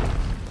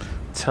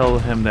 Tell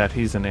him that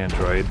he's an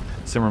android.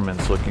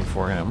 Zimmerman's looking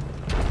for him.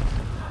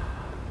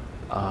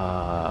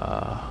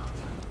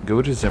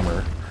 Go to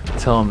Zimmer.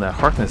 Tell him that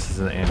Harkness is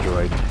an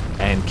android.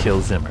 And kill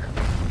Zimmer.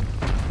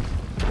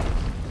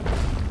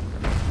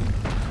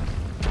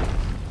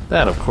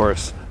 That, of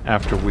course,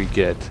 after we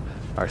get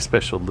our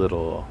special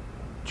little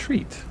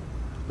treat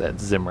that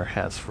Zimmer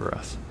has for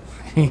us.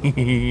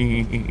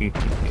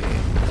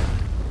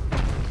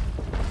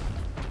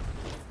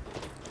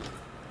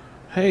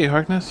 Hey,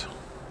 Harkness.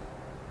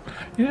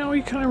 You know,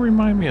 you kind of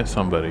remind me of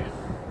somebody.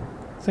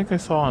 I think I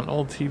saw an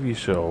old TV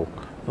show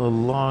a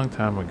long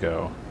time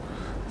ago.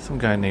 Some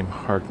guy named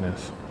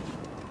Harkness.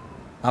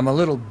 I'm a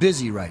little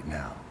busy right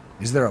now.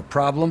 Is there a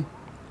problem?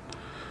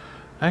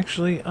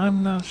 Actually,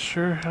 I'm not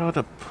sure how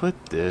to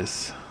put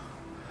this,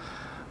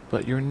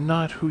 but you're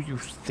not who you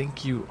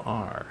think you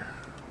are.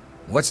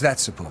 What's that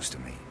supposed to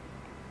mean?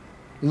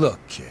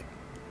 Look, kid,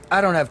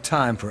 I don't have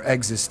time for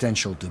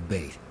existential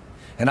debate,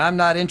 and I'm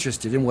not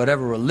interested in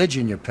whatever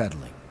religion you're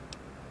peddling.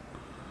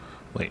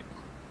 Wait,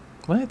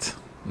 what?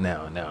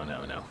 No.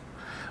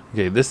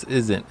 Okay, this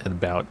isn't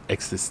about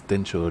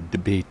existential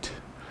debate.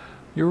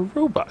 You're a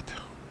robot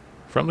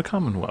from the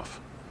Commonwealth.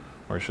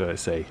 Or should I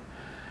say,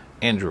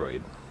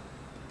 android.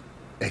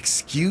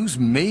 Excuse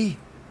me?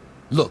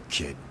 Look,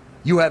 kid,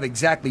 you have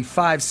exactly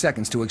 5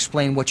 seconds to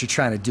explain what you're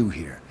trying to do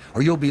here,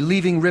 or you'll be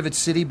leaving Rivet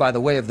City by the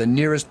way of the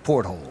nearest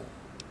porthole.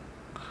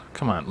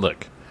 Come on,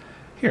 look.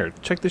 Here,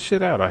 check this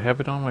shit out. I have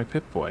it on my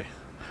Pip-Boy.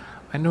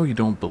 I know you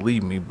don't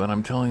believe me, but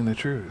I'm telling the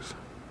truth.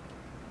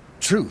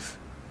 Truth?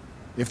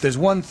 If there's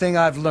one thing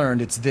I've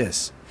learned, it's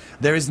this.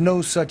 There is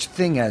no such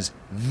thing as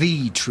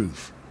the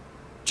truth.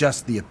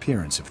 Just the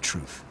appearance of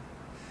truth.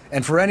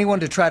 And for anyone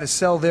to try to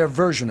sell their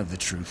version of the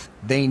truth,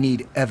 they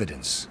need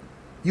evidence.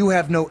 You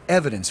have no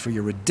evidence for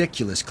your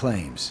ridiculous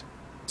claims.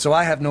 So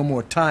I have no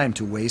more time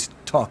to waste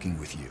talking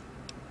with you.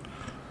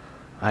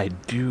 I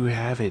do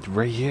have it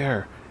right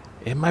here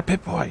in my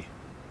Pip-Boy.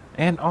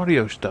 And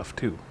audio stuff,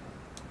 too.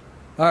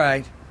 All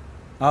right.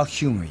 I'll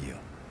humor you.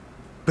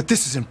 But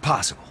this is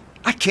impossible.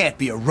 I can't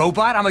be a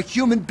robot. I'm a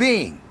human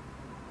being.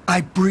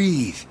 I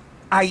breathe.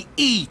 I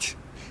eat.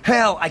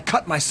 Hell, I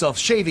cut myself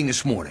shaving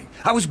this morning.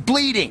 I was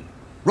bleeding.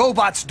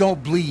 Robots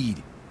don't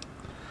bleed.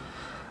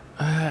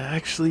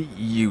 Actually,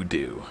 you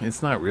do.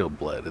 It's not real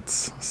blood.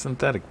 It's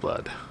synthetic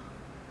blood.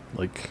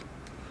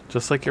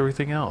 Just like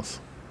everything else.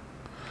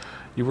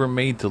 You were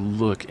made to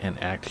look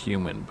and act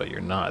human, but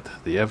you're not.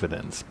 The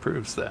evidence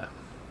proves that.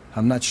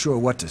 I'm not sure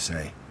what to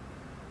say.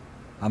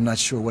 I'm not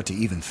sure what to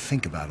even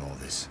think about all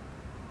this.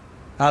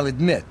 I'll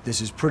admit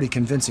this is pretty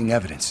convincing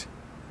evidence,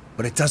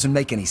 but it doesn't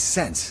make any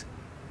sense.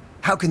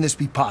 How can this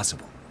be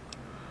possible?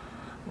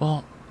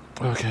 Well,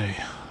 okay.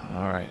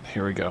 Alright,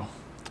 here we go.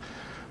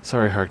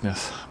 Sorry,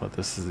 Harkness, but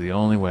this is the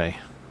only way.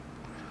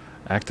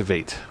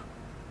 Activate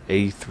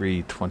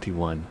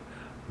A3-21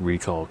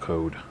 recall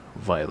code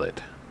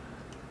Violet.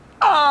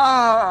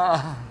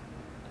 Ah!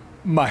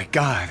 My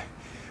God.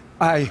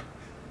 I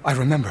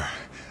remember.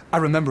 I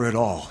remember it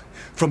all.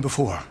 From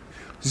before.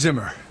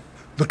 Zimmer.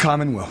 The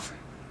Commonwealth.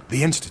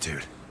 The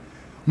Institute.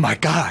 My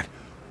God.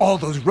 All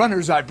those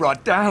runners I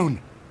brought down.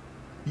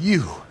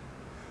 You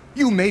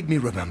made me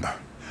remember.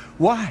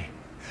 Why?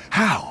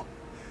 How?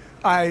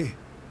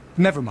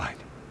 Never mind.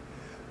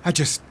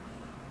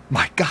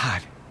 My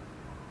God.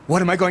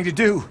 What am I going to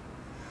do?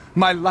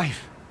 My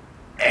life.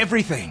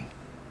 Everything.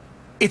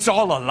 It's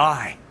all a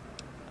lie.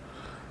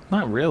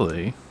 Not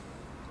really.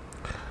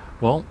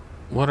 Well,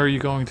 what are you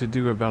going to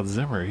do about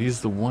Zimmer?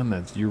 He's the one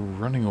that you're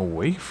running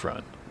away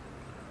from.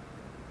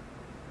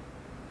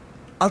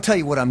 I'll tell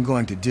you what I'm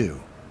going to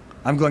do.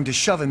 I'm going to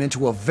shove him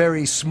into a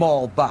very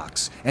small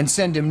box and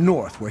send him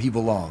north where he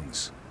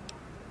belongs.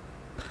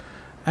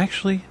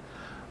 Actually,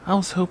 I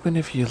was hoping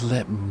if you'd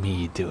let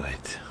me do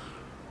it.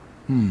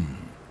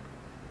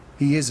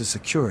 He is a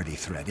security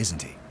threat,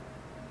 isn't he?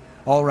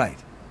 All right.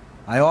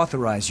 I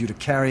authorize you to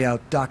carry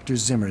out Dr.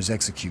 Zimmer's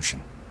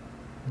execution.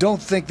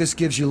 Don't think this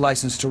gives you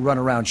license to run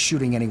around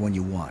shooting anyone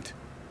you want.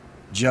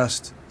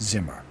 Just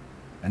Zimmer.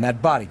 And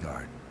that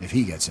bodyguard, if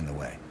he gets in the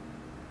way.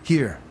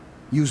 Here,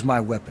 use my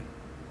weapon.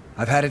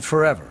 I've had it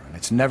forever, and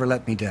it's never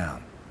let me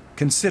down.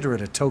 Consider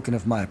it a token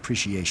of my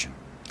appreciation.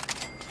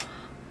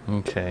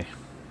 Okay.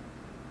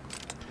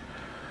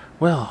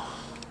 Well.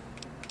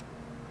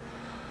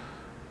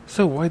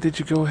 So why did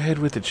you go ahead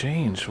with the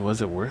change?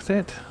 Was it worth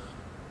it?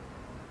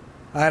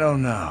 I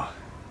don't know.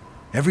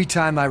 Every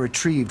time I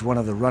retrieved one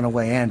of the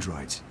runaway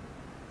androids,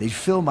 they'd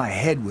fill my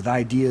head with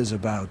ideas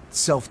about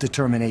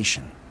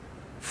self-determination,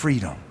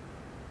 freedom.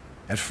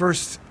 At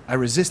first, I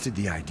resisted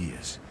the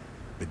ideas,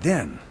 but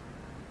then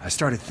I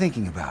started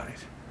thinking about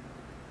it.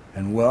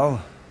 And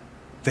well,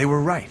 they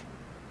were right.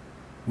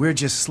 We're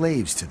just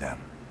slaves to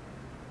them.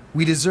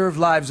 We deserve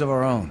lives of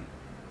our own.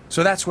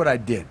 So that's what I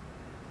did.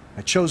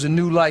 I chose a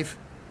new life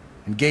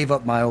and gave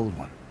up my old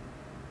one.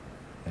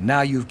 And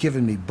now you've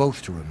given me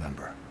both to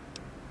remember.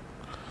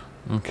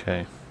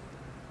 Okay.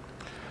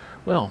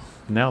 Well,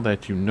 now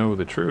that you know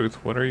the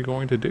truth, what are you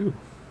going to do?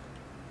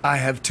 I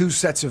have two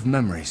sets of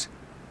memories.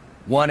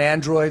 One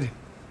android,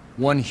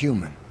 one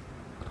human.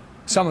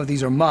 Some of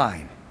these are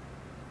mine.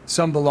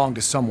 Some belong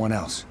to someone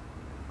else.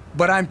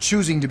 But I'm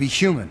choosing to be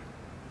human.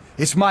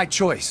 It's my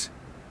choice.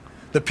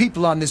 The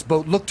people on this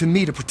boat look to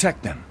me to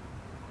protect them.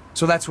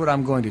 So that's what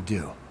I'm going to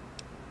do.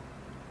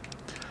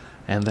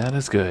 And that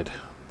is good.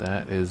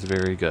 That is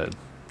very good.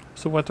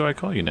 So what do I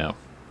call you now?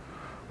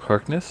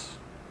 Harkness?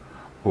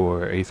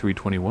 Or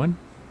A3-21?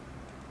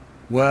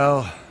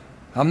 Well,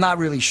 I'm not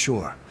really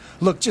sure.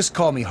 Look, just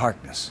call me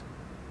Harkness.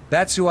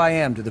 That's who I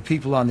am to the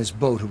people on this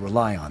boat who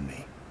rely on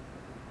me.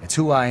 It's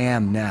who I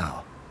am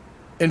now.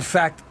 In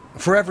fact,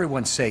 for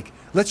everyone's sake,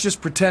 let's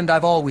just pretend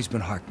I've always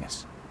been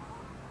Harkness.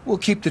 We'll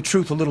keep the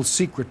truth a little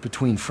secret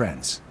between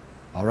friends.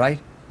 All right?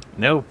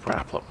 No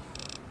problem.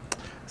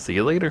 See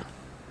you later.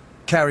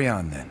 Carry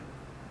on, then.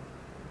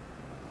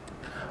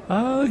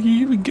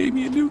 He even gave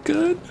me a new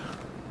gun?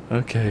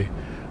 Okay.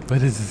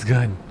 What is this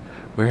gun?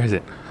 Where is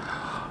it?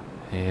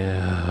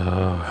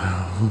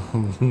 Yeah.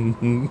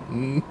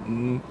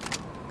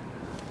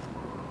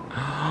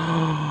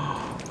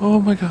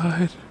 Oh my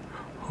god.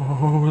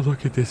 Oh,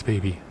 look at this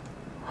baby.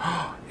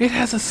 It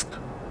has a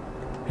scope.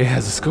 It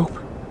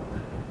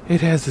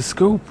has a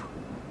scope.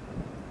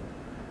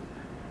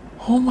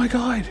 Oh my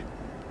god.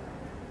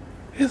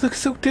 It looks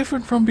so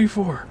different from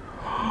before.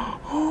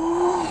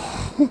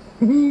 Oh,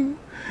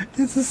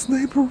 it's a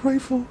sniper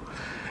rifle.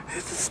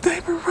 It's a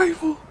sniper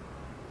rifle.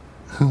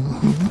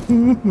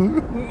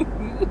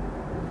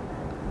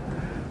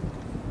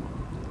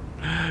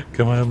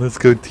 Come on, let's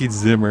go teach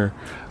Zimmer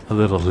a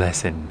little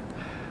lesson.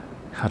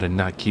 How to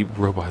not keep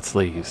robot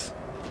slaves.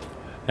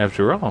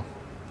 After all,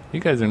 you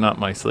guys are not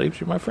my slaves,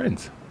 you're my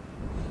friends.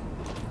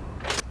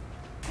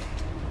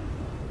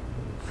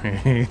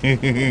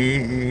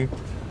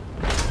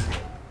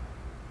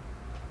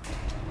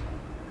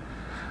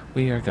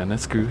 We are gonna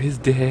screw his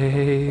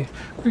day.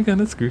 We're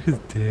gonna screw his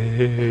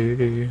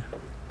day.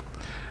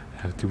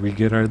 After we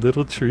get our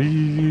little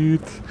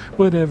treat,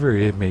 whatever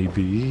it may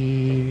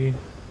be.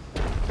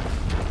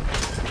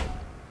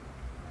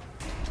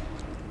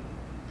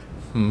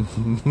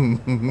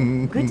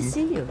 Good to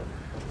see you.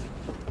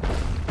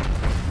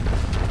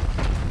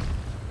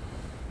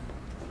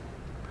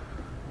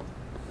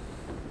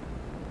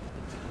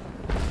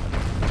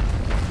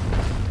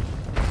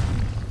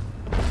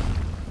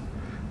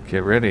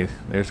 Get ready.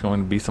 There's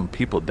going to be some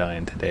people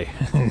dying today.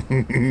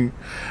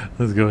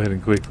 Let's go ahead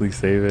and quickly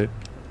save it.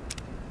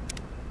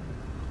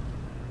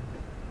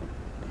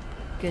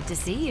 Good to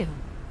see you.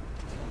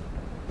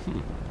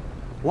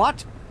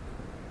 What?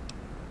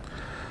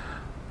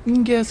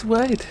 Guess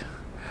what?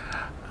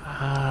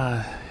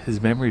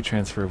 His memory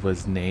transfer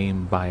was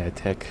named by a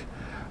tech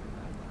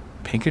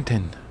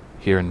Pinkerton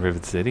here in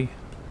Rivet City.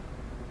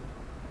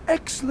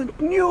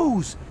 Excellent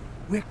news!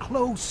 We're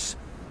close.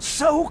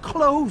 So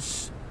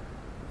close.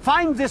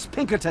 Find this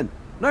Pinkerton.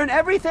 Learn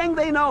everything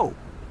they know.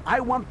 I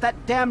want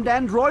that damned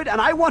android,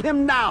 and I want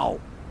him now.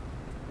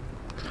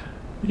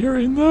 You're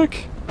in luck.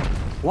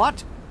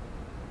 What?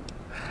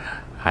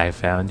 I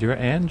found your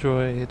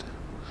android.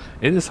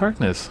 It is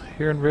Harkness,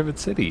 here in Rivet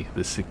City,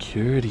 the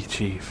security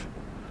chief.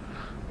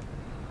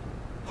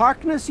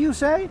 Harkness, you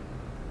say?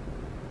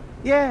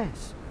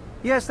 Yes.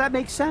 Yes, that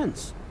makes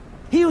sense.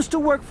 He used to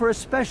work for a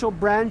special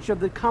branch of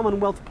the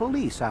Commonwealth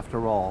Police,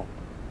 after all.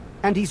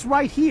 And he's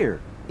right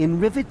here, in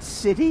Rivet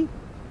City?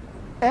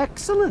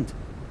 Excellent.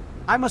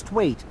 I must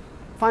wait.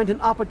 Find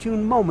an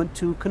opportune moment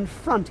to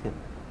confront him.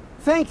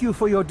 Thank you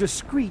for your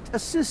discreet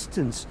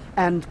assistance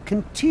and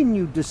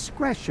continued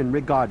discretion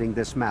regarding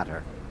this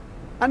matter.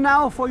 And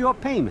now for your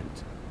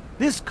payment.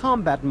 This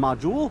combat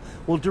module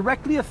will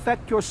directly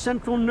affect your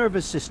central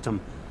nervous system.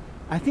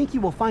 I think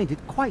you will find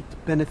it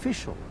quite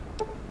beneficial.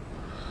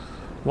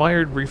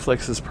 Wired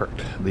reflexes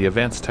perked. The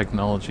advanced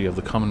technology of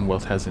the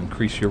Commonwealth has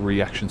increased your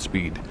reaction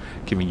speed,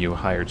 giving you a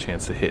higher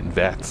chance to hit in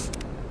VATS.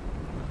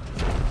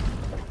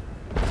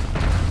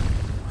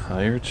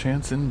 Higher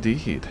chance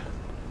indeed.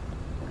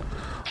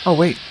 Oh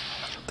wait,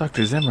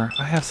 Dr. Zimmer,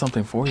 I have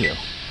something for you.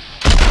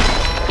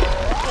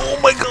 Oh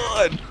my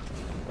god!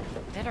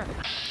 Better.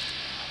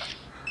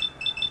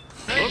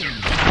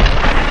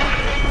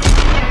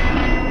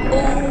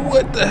 Oh,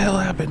 what the hell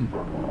happened?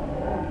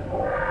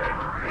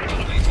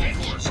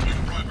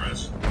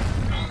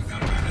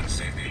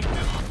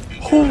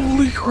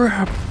 Holy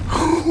crap!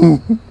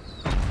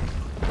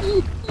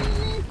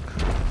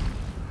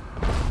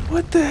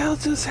 What the hell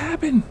just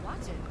happened?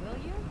 Watch it, will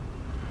you?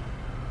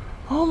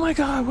 Oh my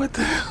god, what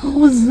the hell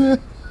was that?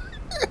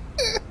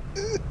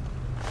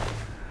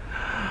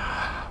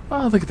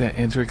 Oh, look at that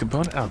Android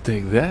component. I'll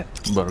take that.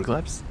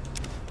 Butterclaps.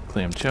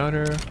 Clam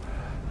chowder.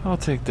 I'll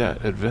take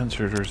that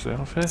adventurer's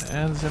outfit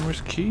and Zimmer's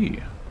key.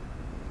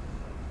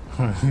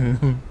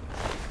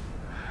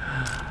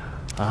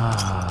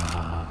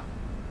 Ah.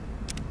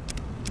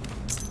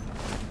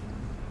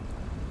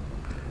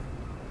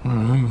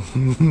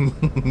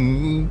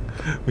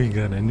 We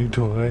got a new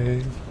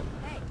toy.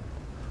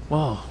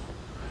 Well,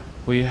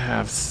 we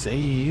have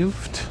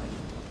saved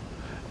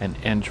an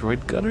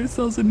android, got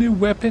ourselves a new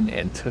weapon,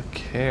 and took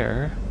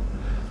care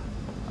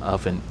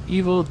of an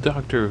evil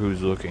doctor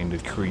who's looking to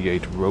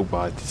create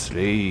robot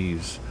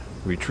slaves,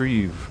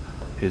 retrieve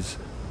his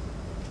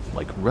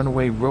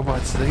runaway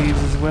robot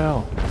slaves as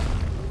well.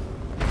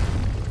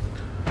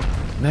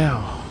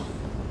 Now,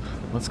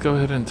 let's go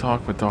ahead and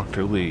talk with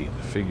Dr. Lee to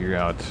figure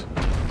out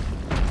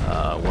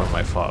where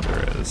my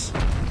father is.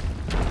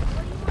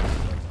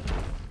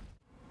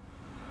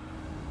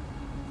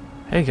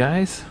 Hey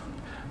guys,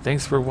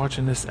 thanks for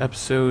watching this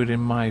episode in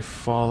my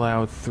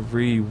Fallout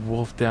 3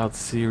 Wolfed Out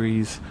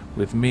series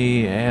with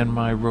me and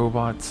my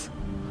robots.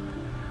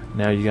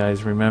 Now you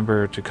guys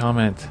remember to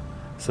comment,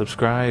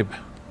 subscribe,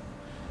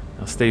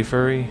 now stay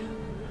furry,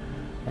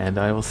 and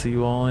I will see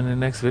you all in the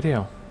next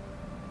video.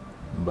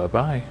 Bye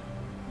bye.